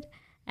funded.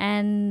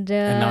 And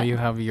now you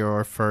have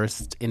your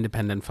first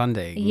independent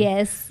funding.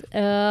 Yes,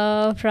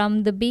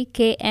 from the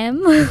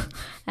BKM.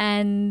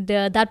 And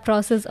that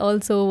process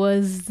also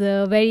was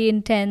very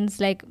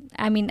intense.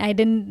 I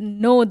didn't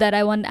know that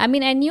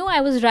I knew I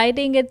was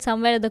writing it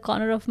somewhere at the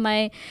corner of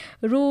my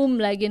room,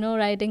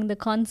 writing the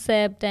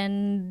concept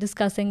and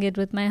discussing it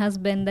with my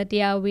husband that,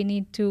 we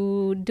need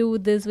to do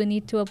this, we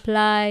need to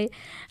apply.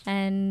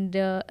 And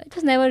it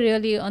was never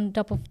really on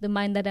top of the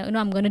mind that,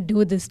 I'm going to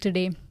do this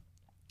today.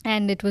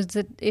 And it was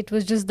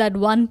just that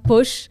one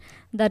push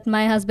that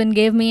my husband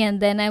gave me, and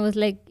then I was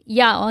like,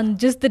 on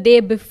just the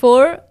day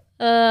before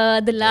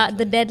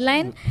the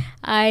deadline,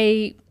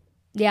 I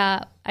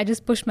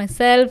just pushed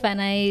myself and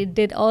I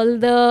did all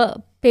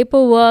the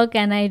paperwork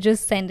and I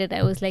just sent it.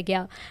 I was like,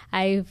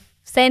 I've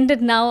sent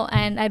it now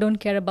and I don't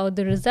care about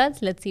the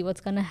results. Let's see what's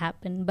gonna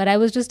happen. But I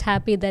was just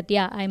happy that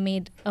I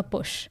made a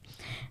push,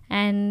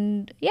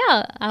 and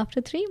after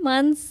 3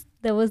 months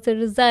there was the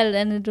result,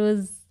 and it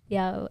was.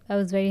 I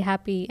was very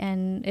happy,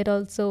 and it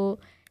also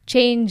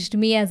changed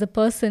me as a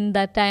person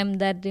that time,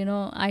 that,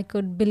 I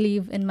could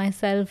believe in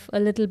myself a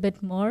little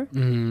bit more.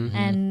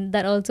 And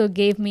that also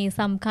gave me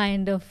some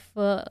kind of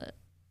a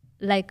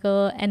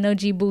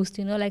energy boost,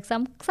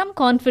 some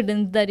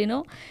confidence that,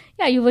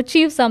 you've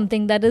achieved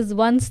something that is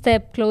one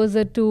step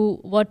closer to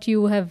what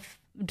you have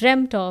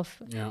dreamt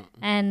of.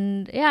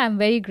 And I'm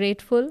very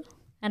grateful,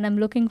 and I'm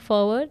looking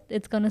forward.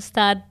 It's going to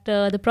start,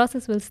 the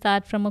process will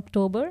start from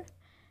October.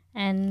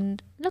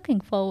 And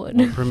looking forward.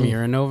 We'll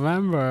premiere in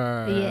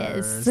November.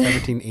 Yes.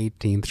 17th,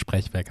 18th,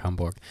 Sprechwerk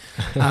Hamburg.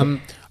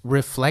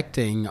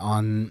 Reflecting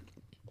on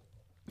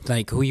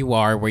who you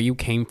are, where you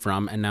came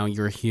from, and now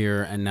you're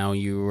here, and now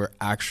you're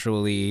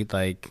actually,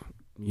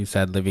 you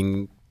said,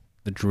 living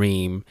the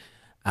dream,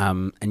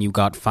 and you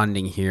got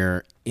funding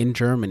here in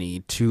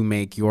Germany to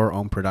make your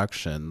own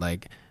production.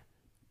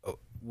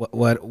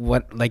 What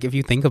if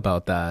you think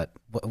about that,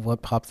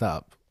 what pops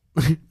up?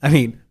 I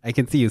mean, I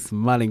can see you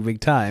smiling big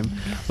time,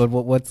 but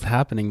what's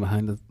happening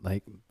behind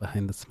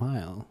the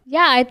smile?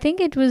 I think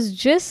it was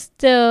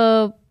just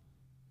from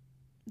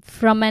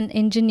an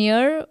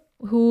engineer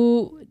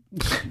who,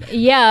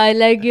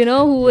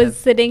 who was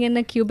sitting in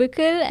a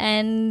cubicle,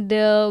 and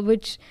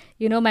which,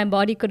 my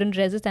body couldn't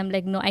resist. I'm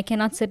like, no, I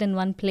cannot sit in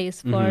one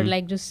place for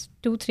just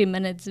 2-3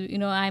 minutes.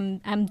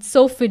 I'm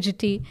so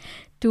fidgety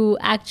to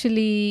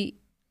actually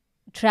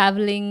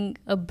traveling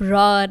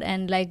abroad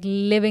and like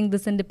living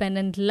this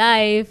independent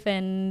life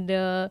and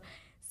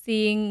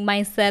seeing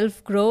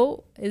myself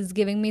grow is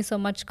giving me so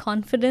much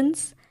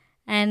confidence.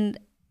 And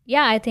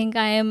yeah, I think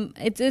I am.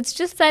 It's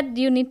just that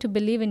you need to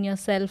believe in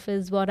yourself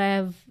is what I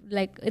have.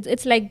 Like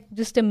it's like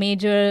just a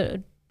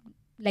major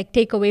like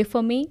takeaway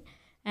for me.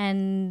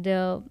 And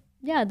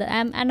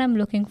I'm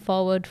looking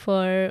forward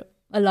for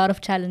a lot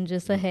of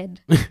challenges ahead.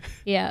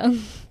 Yeah.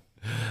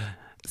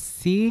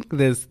 Seeing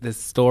this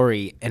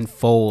story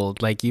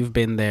unfold, like you've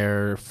been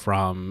there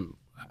from,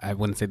 I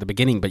wouldn't say the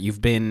beginning, but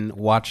you've been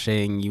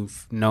watching,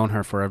 you've known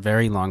her for a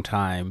very long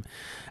time,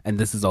 and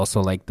this is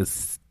also like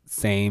this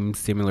same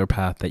similar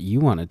path that you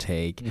want to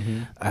take.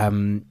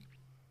 Mm-hmm.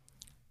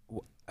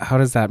 How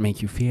does that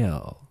make you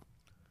feel?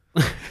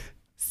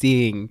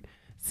 seeing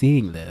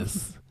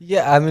this?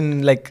 Yeah, I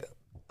mean, like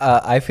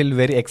I feel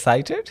very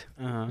excited.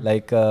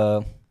 Like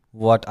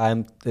what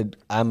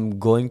I'm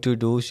going to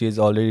do, she's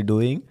already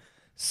doing.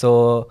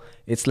 So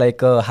it's like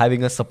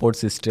having a support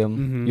system.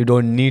 Mm-hmm. You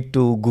don't need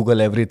to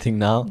Google everything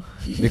now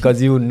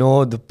because you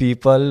know the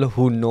people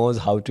who knows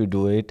how to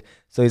do it.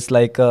 So it's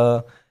like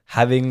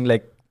having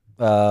like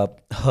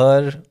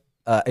her.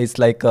 It's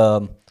like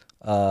a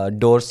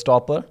door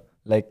stopper,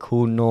 like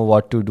who know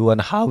what to do and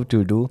how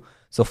to do.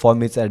 So for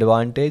me, it's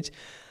advantage.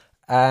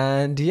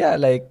 And yeah,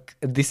 like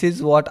this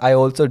is what I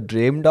also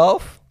dreamed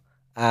of.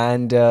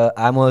 And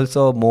I'm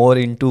also more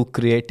into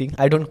creating.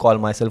 I don't call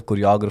myself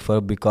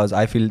choreographer because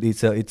I feel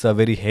it's a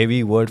very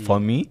heavy word for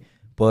me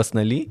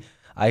personally.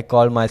 I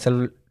call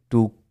myself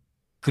to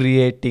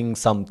creating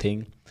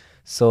something.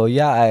 So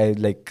yeah,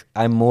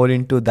 I'm more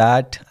into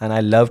that, and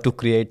I love to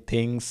create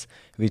things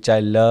which I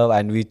love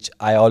and which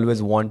I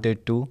always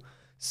wanted to.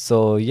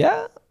 So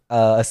yeah,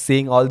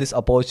 seeing all this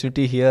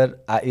opportunity here,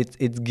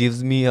 it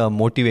gives me a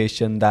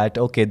motivation that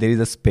okay, there is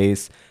a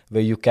space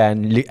where you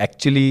can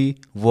actually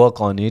work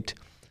on it.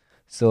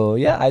 So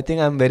yeah, I think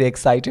I'm very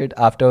excited.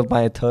 After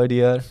my third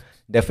year,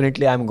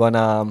 definitely I'm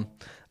gonna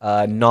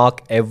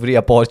knock every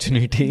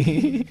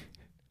opportunity.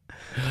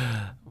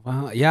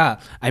 Wow,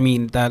 yeah. I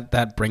mean,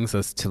 that brings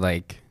us to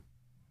like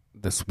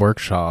this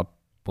workshop,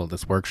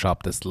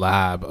 this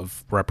lab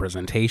of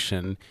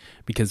representation,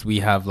 because we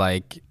have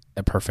like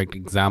a perfect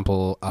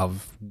example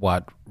of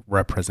what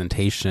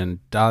representation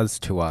does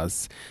to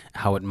us,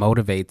 how it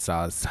motivates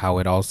us, how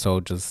it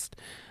also just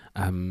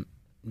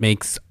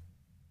makes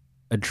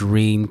a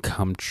dream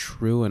come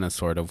true in a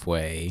sort of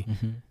way.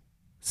 Mm-hmm.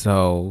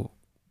 So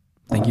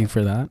thank you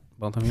for that,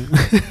 both of you.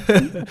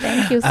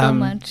 Thank you so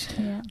much.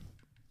 Yeah.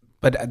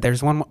 But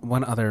there's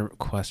one other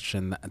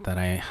question that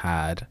I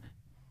had.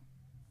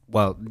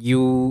 Well,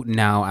 you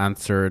now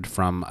answered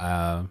from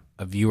a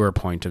viewer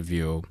point of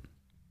view.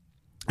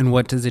 And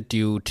what does it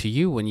do to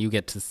you when you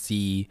get to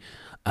see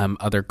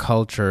other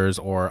cultures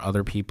or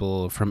other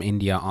people from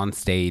India on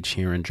stage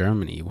here in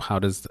Germany? How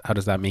does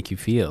that make you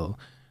feel?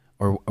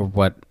 Or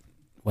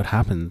what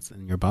happens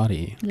in your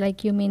body?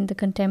 Like you mean the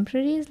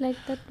contemporaries like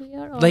that we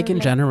are? Or like in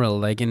general,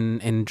 like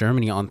in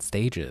Germany on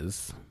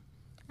stages.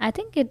 I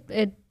think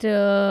it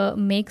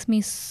makes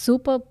me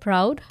super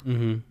proud.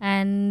 Mm-hmm.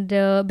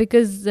 And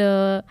because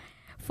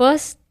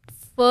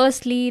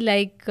firstly,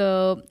 like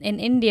in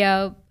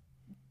India,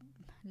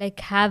 like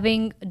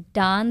having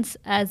dance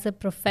as a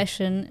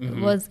profession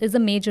mm-hmm. is a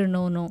major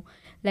no-no.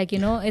 Like, you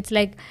know, it's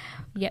like,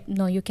 yeah,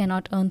 no, you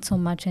cannot earn so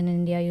much in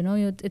India. You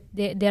know,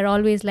 they're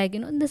always like, you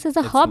know, this is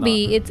a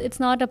hobby. It's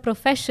not a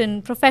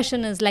profession.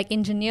 Profession is like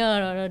engineer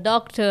or a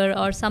doctor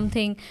or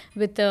something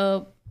with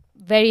a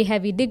very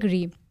heavy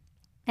degree.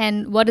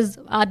 And what is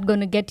art going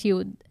to get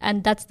you?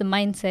 And that's the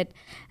mindset.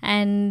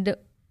 And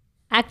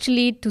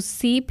actually to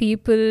see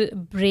people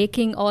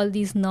breaking all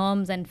these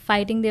norms and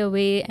fighting their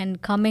way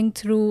and coming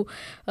through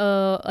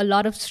a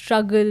lot of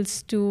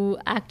struggles to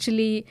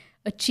actually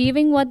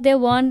achieving what they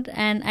want.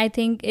 And I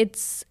think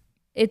it's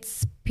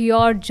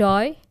pure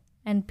joy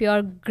and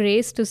pure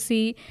grace to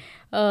see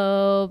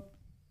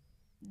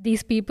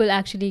these people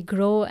actually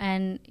grow.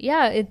 And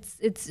yeah,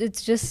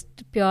 it's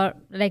just pure,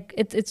 like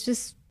it's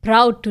just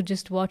proud to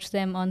just watch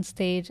them on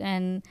stage.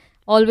 And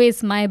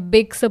always my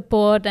big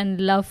support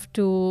and love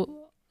to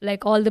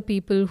like all the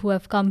people who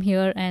have come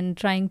here and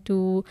trying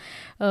to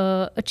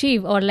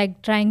achieve or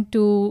like trying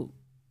to,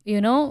 you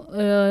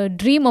know,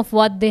 dream of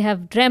what they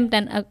have dreamt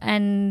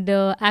and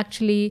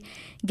actually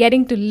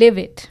getting to live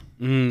it.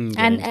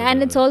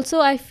 And it's also,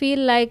 I feel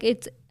like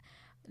it's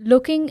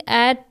looking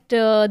at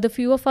the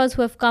few of us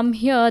who have come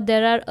here,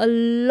 there are a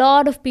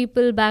lot of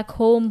people back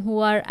home who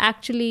are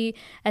actually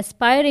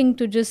aspiring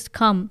to just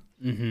come.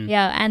 Mm-hmm.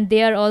 Yeah, and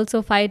they are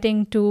also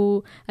fighting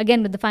to,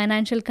 again, with the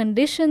financial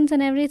conditions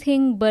and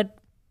everything, but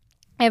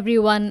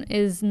everyone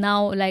is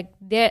now like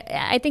there.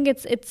 I think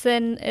it's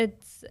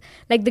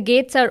like the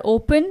gates are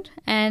opened,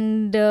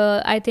 and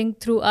I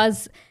think through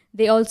us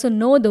they also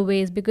know the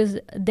ways, because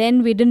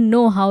then we didn't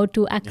know how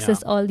to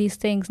access all these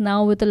things.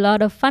 Now with a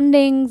lot of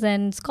fundings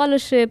and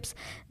scholarships,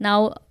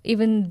 now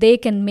even they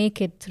can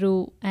make it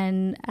through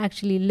and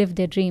actually live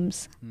their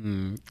dreams.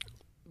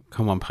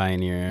 Come on,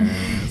 pioneers.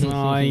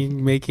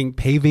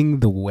 Paving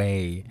the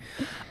way.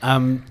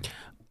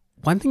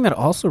 One thing that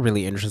also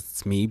really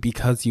interests me,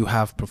 because you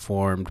have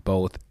performed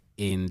both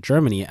in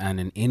Germany and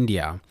in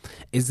India,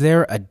 is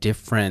there a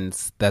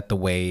difference that the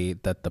way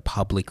that the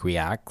public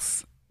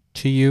reacts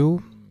to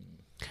you?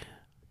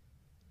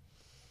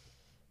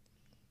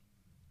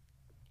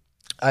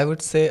 I will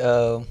say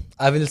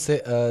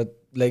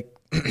like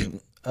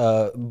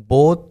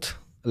both,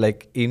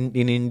 like in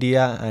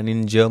India and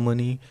in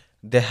Germany,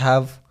 they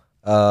have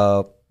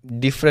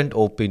different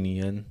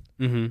opinion.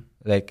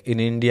 Like in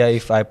India,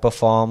 if I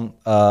perform,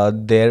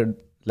 their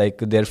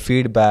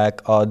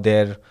feedback or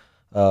their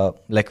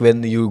like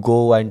when you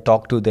go and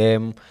talk to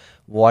them,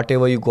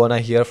 whatever you gonna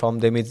hear from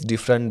them is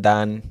different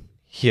than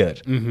here.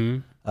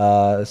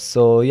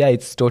 So yeah,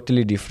 it's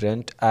totally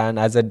different. And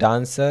as a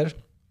dancer,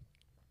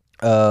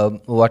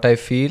 what I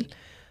feel,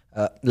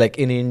 like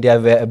in India,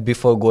 where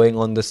before going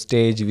on the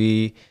stage,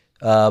 we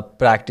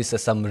practice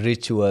some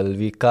ritual,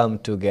 we come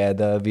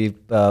together, we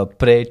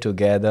pray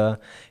together.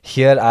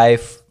 Here I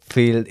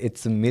feel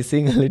it's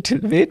missing a little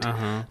bit,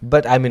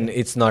 but I mean,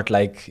 it's not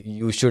like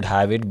you should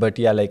have it, but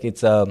yeah, like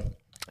it's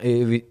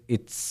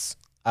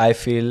I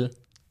feel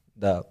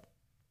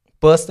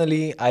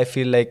personally I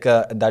feel like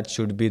that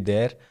should be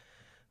there.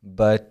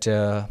 But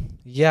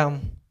yeah,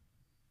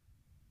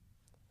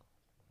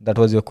 that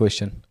was your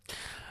question.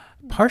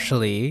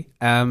 Partially,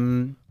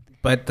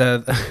 but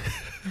the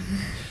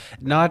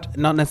not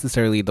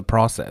necessarily the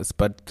process,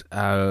 but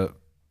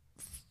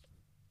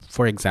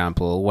for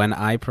example, when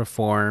I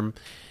perform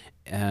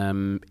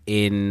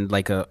in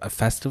like a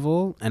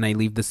festival and I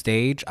leave the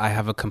stage, I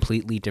have a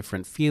completely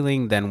different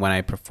feeling than when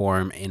I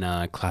perform in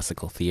a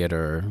classical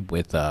theater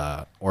with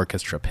a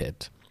orchestra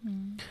pit.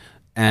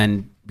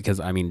 And because,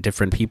 I mean,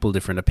 different people,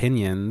 different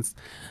opinions.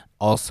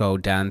 Also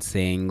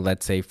dancing,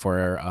 let's say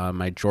for a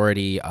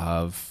majority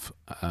of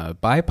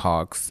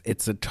BIPOCs,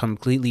 it's a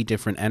completely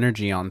different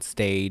energy on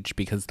stage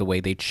because the way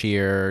they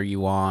cheer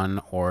you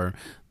on or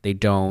they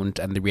don't,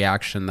 and the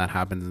reaction that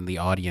happens in the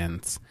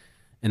audience.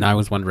 And I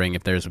was wondering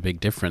if there's a big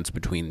difference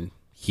between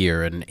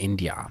here and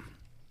India.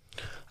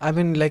 I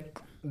mean, like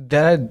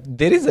there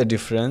is a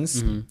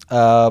difference.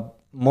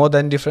 More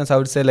than difference, I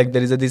would say, like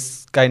there is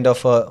this kind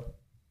of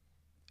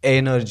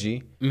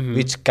energy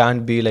which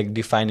can't be like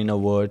defined in a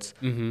words.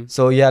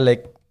 So yeah,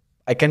 like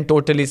I can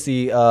totally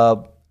see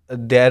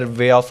their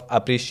way of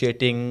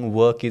appreciating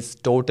work is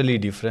totally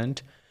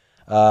different.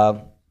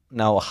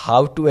 Now,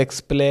 how to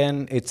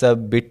explain, it's a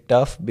bit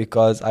tough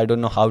because I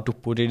don't know how to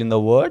put it in the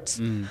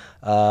words.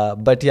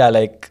 But yeah,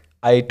 like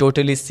I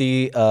totally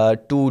see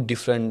two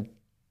different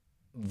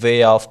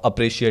way of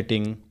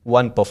appreciating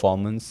one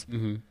performance.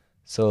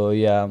 So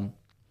yeah.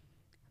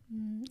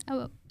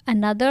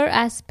 Another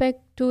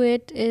aspect to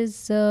it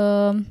is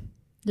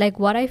like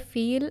what I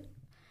feel,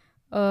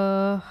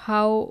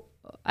 how,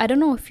 I don't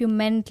know if you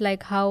meant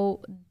like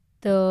how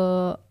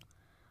the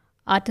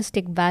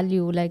artistic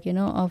value, like, you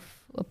know, of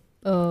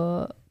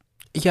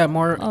yeah,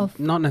 more of,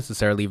 not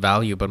necessarily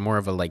value, but more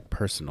of a like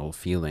personal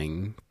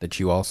feeling that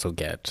you also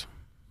get.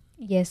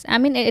 Yes, I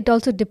mean, it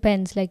also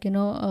depends, like, you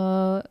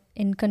know,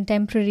 in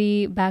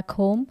contemporary back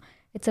home,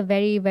 it's a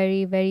very,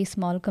 very, very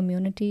small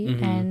community,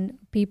 and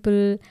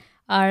people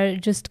are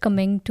just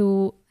coming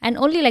to, and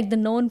only like the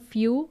known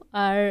few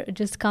are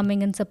just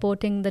coming and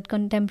supporting that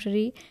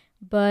contemporary.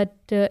 But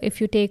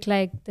if you take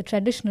like the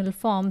traditional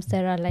forms,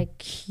 there are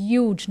like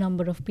huge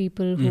number of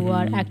people who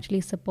are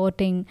actually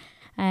supporting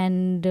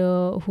and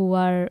who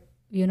are,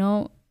 you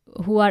know,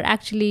 who are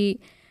actually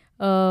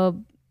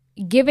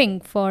giving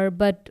for,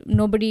 but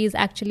nobody is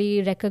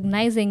actually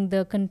recognizing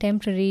the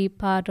contemporary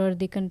part or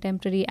the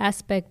contemporary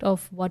aspect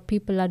of what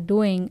people are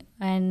doing.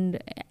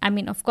 And I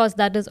mean, of course,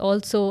 that is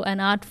also an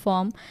art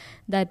form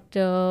that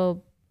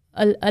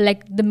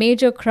like the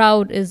major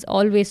crowd is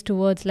always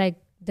towards like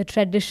the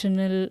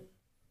traditional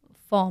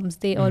forms.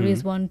 They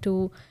always want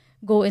to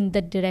go in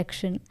that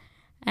direction.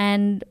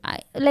 And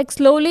like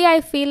slowly I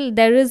feel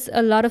there is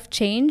a lot of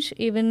change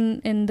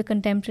even in the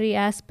contemporary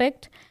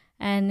aspect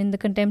and in the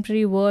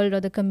contemporary world or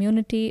the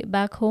community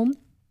back home,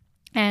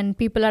 and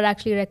people are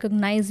actually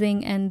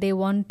recognizing and they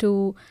want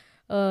to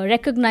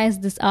recognize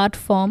this art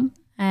form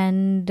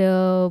and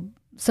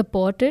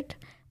support it.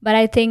 But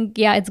I think,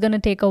 yeah, it's going to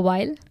take a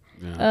while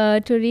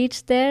to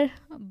reach there.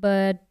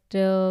 But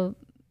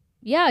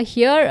yeah,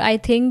 here I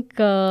think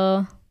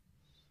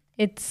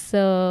it's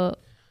the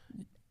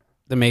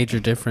major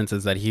difference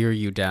is that here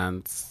you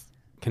dance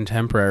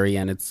contemporary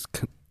and it's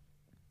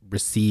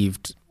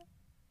received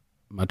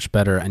much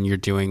better, and you're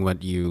doing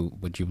what you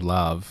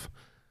love.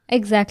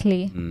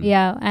 Exactly.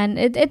 Yeah, and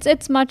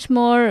it's much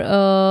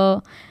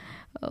more.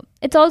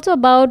 It's also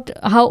about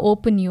how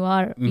open you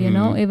are. You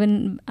know,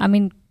 even, I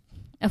mean,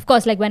 of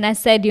course, like when I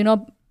said, you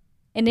know,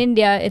 in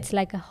India it's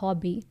like a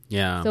hobby.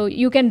 Yeah. So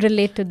you can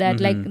relate to that.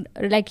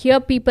 Like here,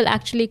 people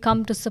actually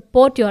come to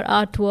support your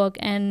artwork,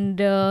 and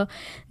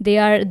they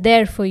are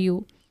there for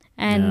you.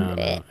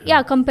 And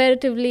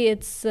comparatively,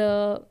 it's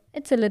a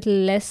little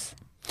less.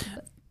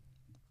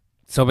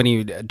 So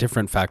many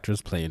different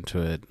factors play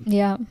into it.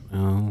 Yeah.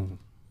 Oh.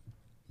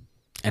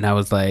 And I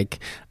was like,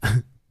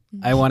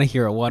 I want to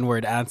hear a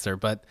one-word answer,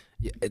 but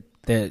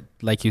that,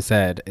 like you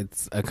said,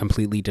 it's a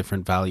completely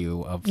different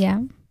value of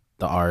the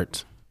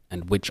art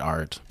and which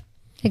art.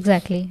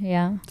 Exactly,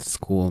 yeah.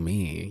 School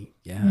me,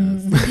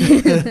 yes.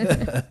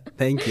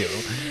 Thank you.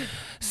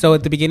 So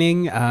at the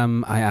beginning,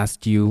 I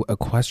asked you a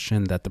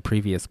question that the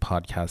previous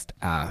podcast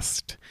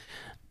asked.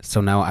 So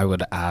now I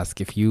would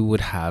ask if you would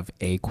have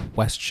a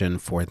question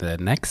for the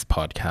next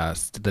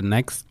podcast. The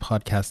next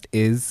podcast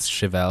is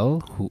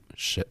Chevelle,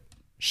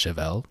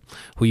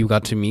 who you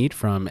got to meet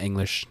from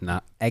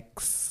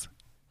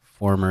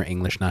former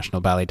English National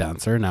Ballet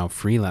dancer, now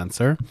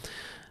freelancer.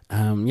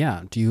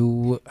 Do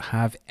you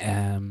have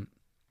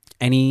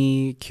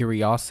any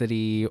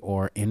curiosity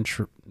or a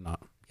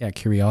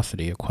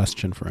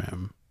question for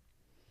him?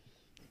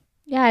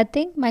 Yeah, I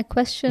think my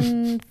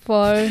question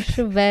for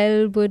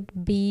Chevelle would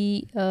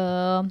be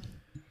in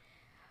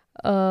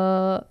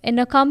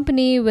a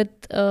company with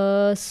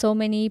so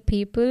many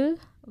people,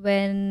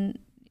 when,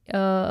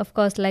 of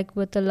course, like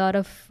with a lot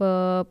of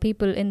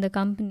people in the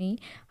company,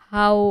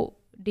 how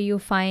do you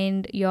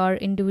find your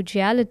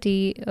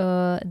individuality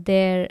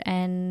there,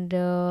 and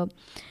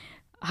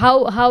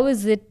how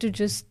is it to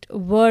just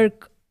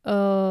work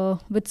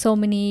with so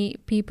many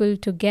people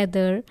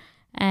together,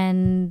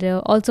 and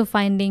also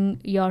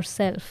finding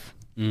yourself?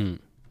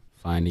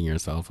 Finding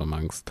yourself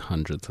amongst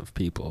hundreds of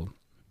people.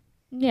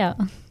 Yeah.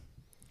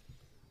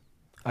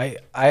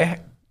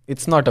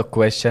 It's not a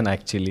question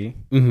actually.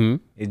 Mm-hmm.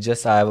 It's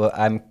just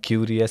I'm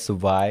curious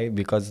why,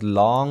 because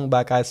long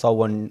back I saw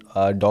one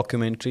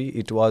documentary.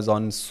 It was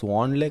on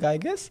Swan Lake, I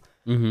guess.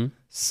 Mm-hmm.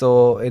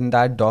 So in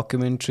that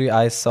documentary,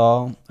 I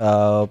saw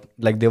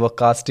like they were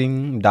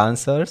casting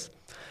dancers,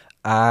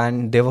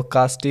 and they were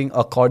casting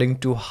according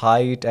to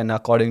height and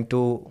according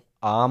to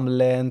arm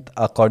length,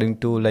 according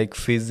to like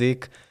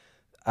physique.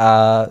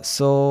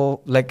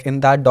 So like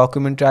in that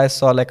documentary, I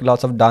saw like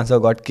lots of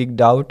dancers got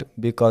kicked out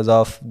because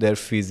of their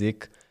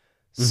physique.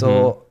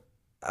 So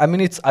I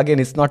mean, it's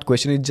not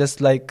question. It's just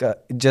like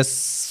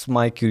just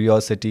my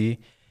curiosity.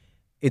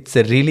 It's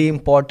really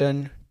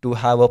important to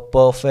have a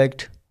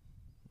perfect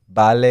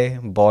ballet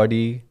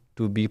body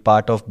to be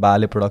part of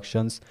ballet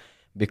productions,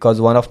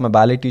 because one of my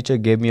ballet teacher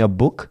gave me a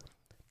book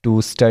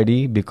to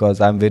study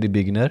because I'm very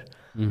beginner.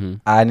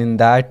 And in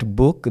that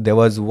book there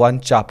was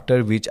one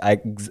chapter which I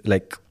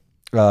like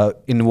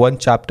in one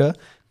chapter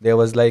there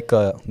was like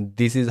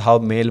this is how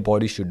male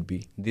body should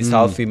be, this is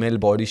how female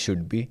body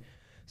should be.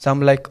 So I'm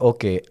like,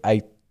 okay,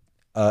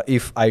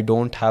 if I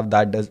don't have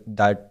that, does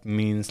that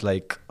means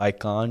like I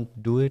can't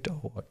do it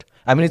or what?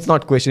 I mean, it's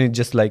not question, it's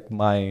just like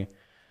my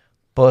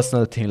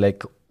personal thing,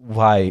 like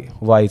why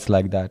it's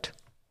like that,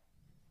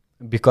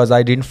 because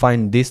I didn't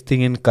find this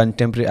thing in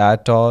contemporary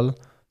at all.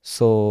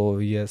 So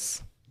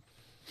yes,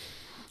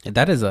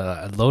 that is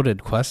a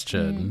loaded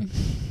question.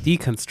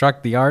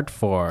 Deconstruct the art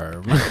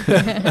form.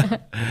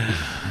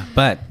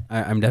 But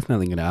I'm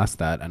definitely going to ask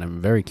that, and I'm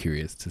very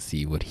curious to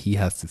see what he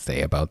has to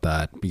say about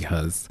that,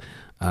 because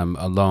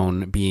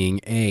alone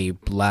being a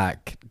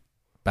black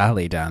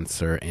ballet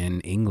dancer in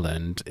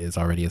England is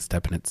already a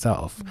step in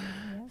itself.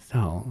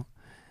 So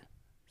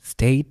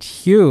stay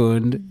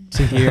tuned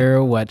to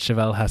hear what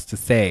Chevelle has to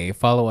say.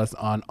 Follow us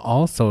on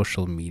all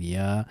social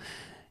media.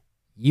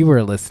 You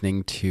were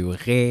listening to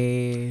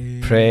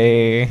Presentance.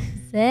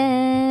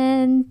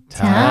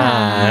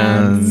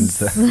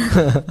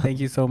 Thank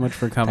you so much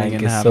for coming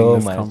and having so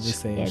this much.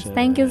 conversation. Yes,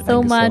 thank you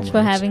so much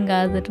for having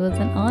us. It was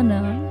an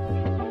honor.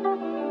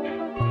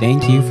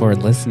 Thank you for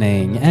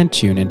listening, and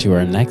tune into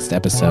our next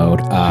episode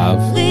of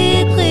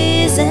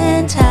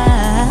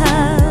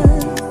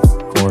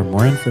For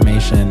more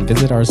information,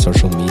 visit our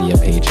social media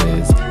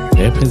pages,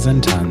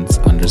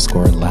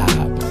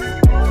 representants_lab.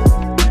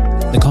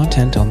 The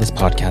content on this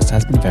podcast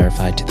has been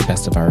verified to the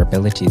best of our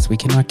abilities. We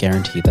cannot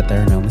guarantee that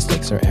there are no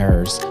mistakes or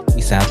errors.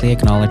 We sadly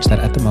acknowledge that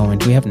at the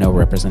moment we have no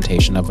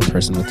representation of a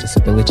person with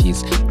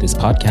disabilities. This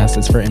podcast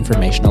is for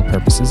informational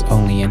purposes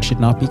only and should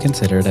not be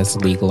considered as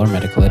legal or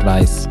medical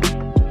advice.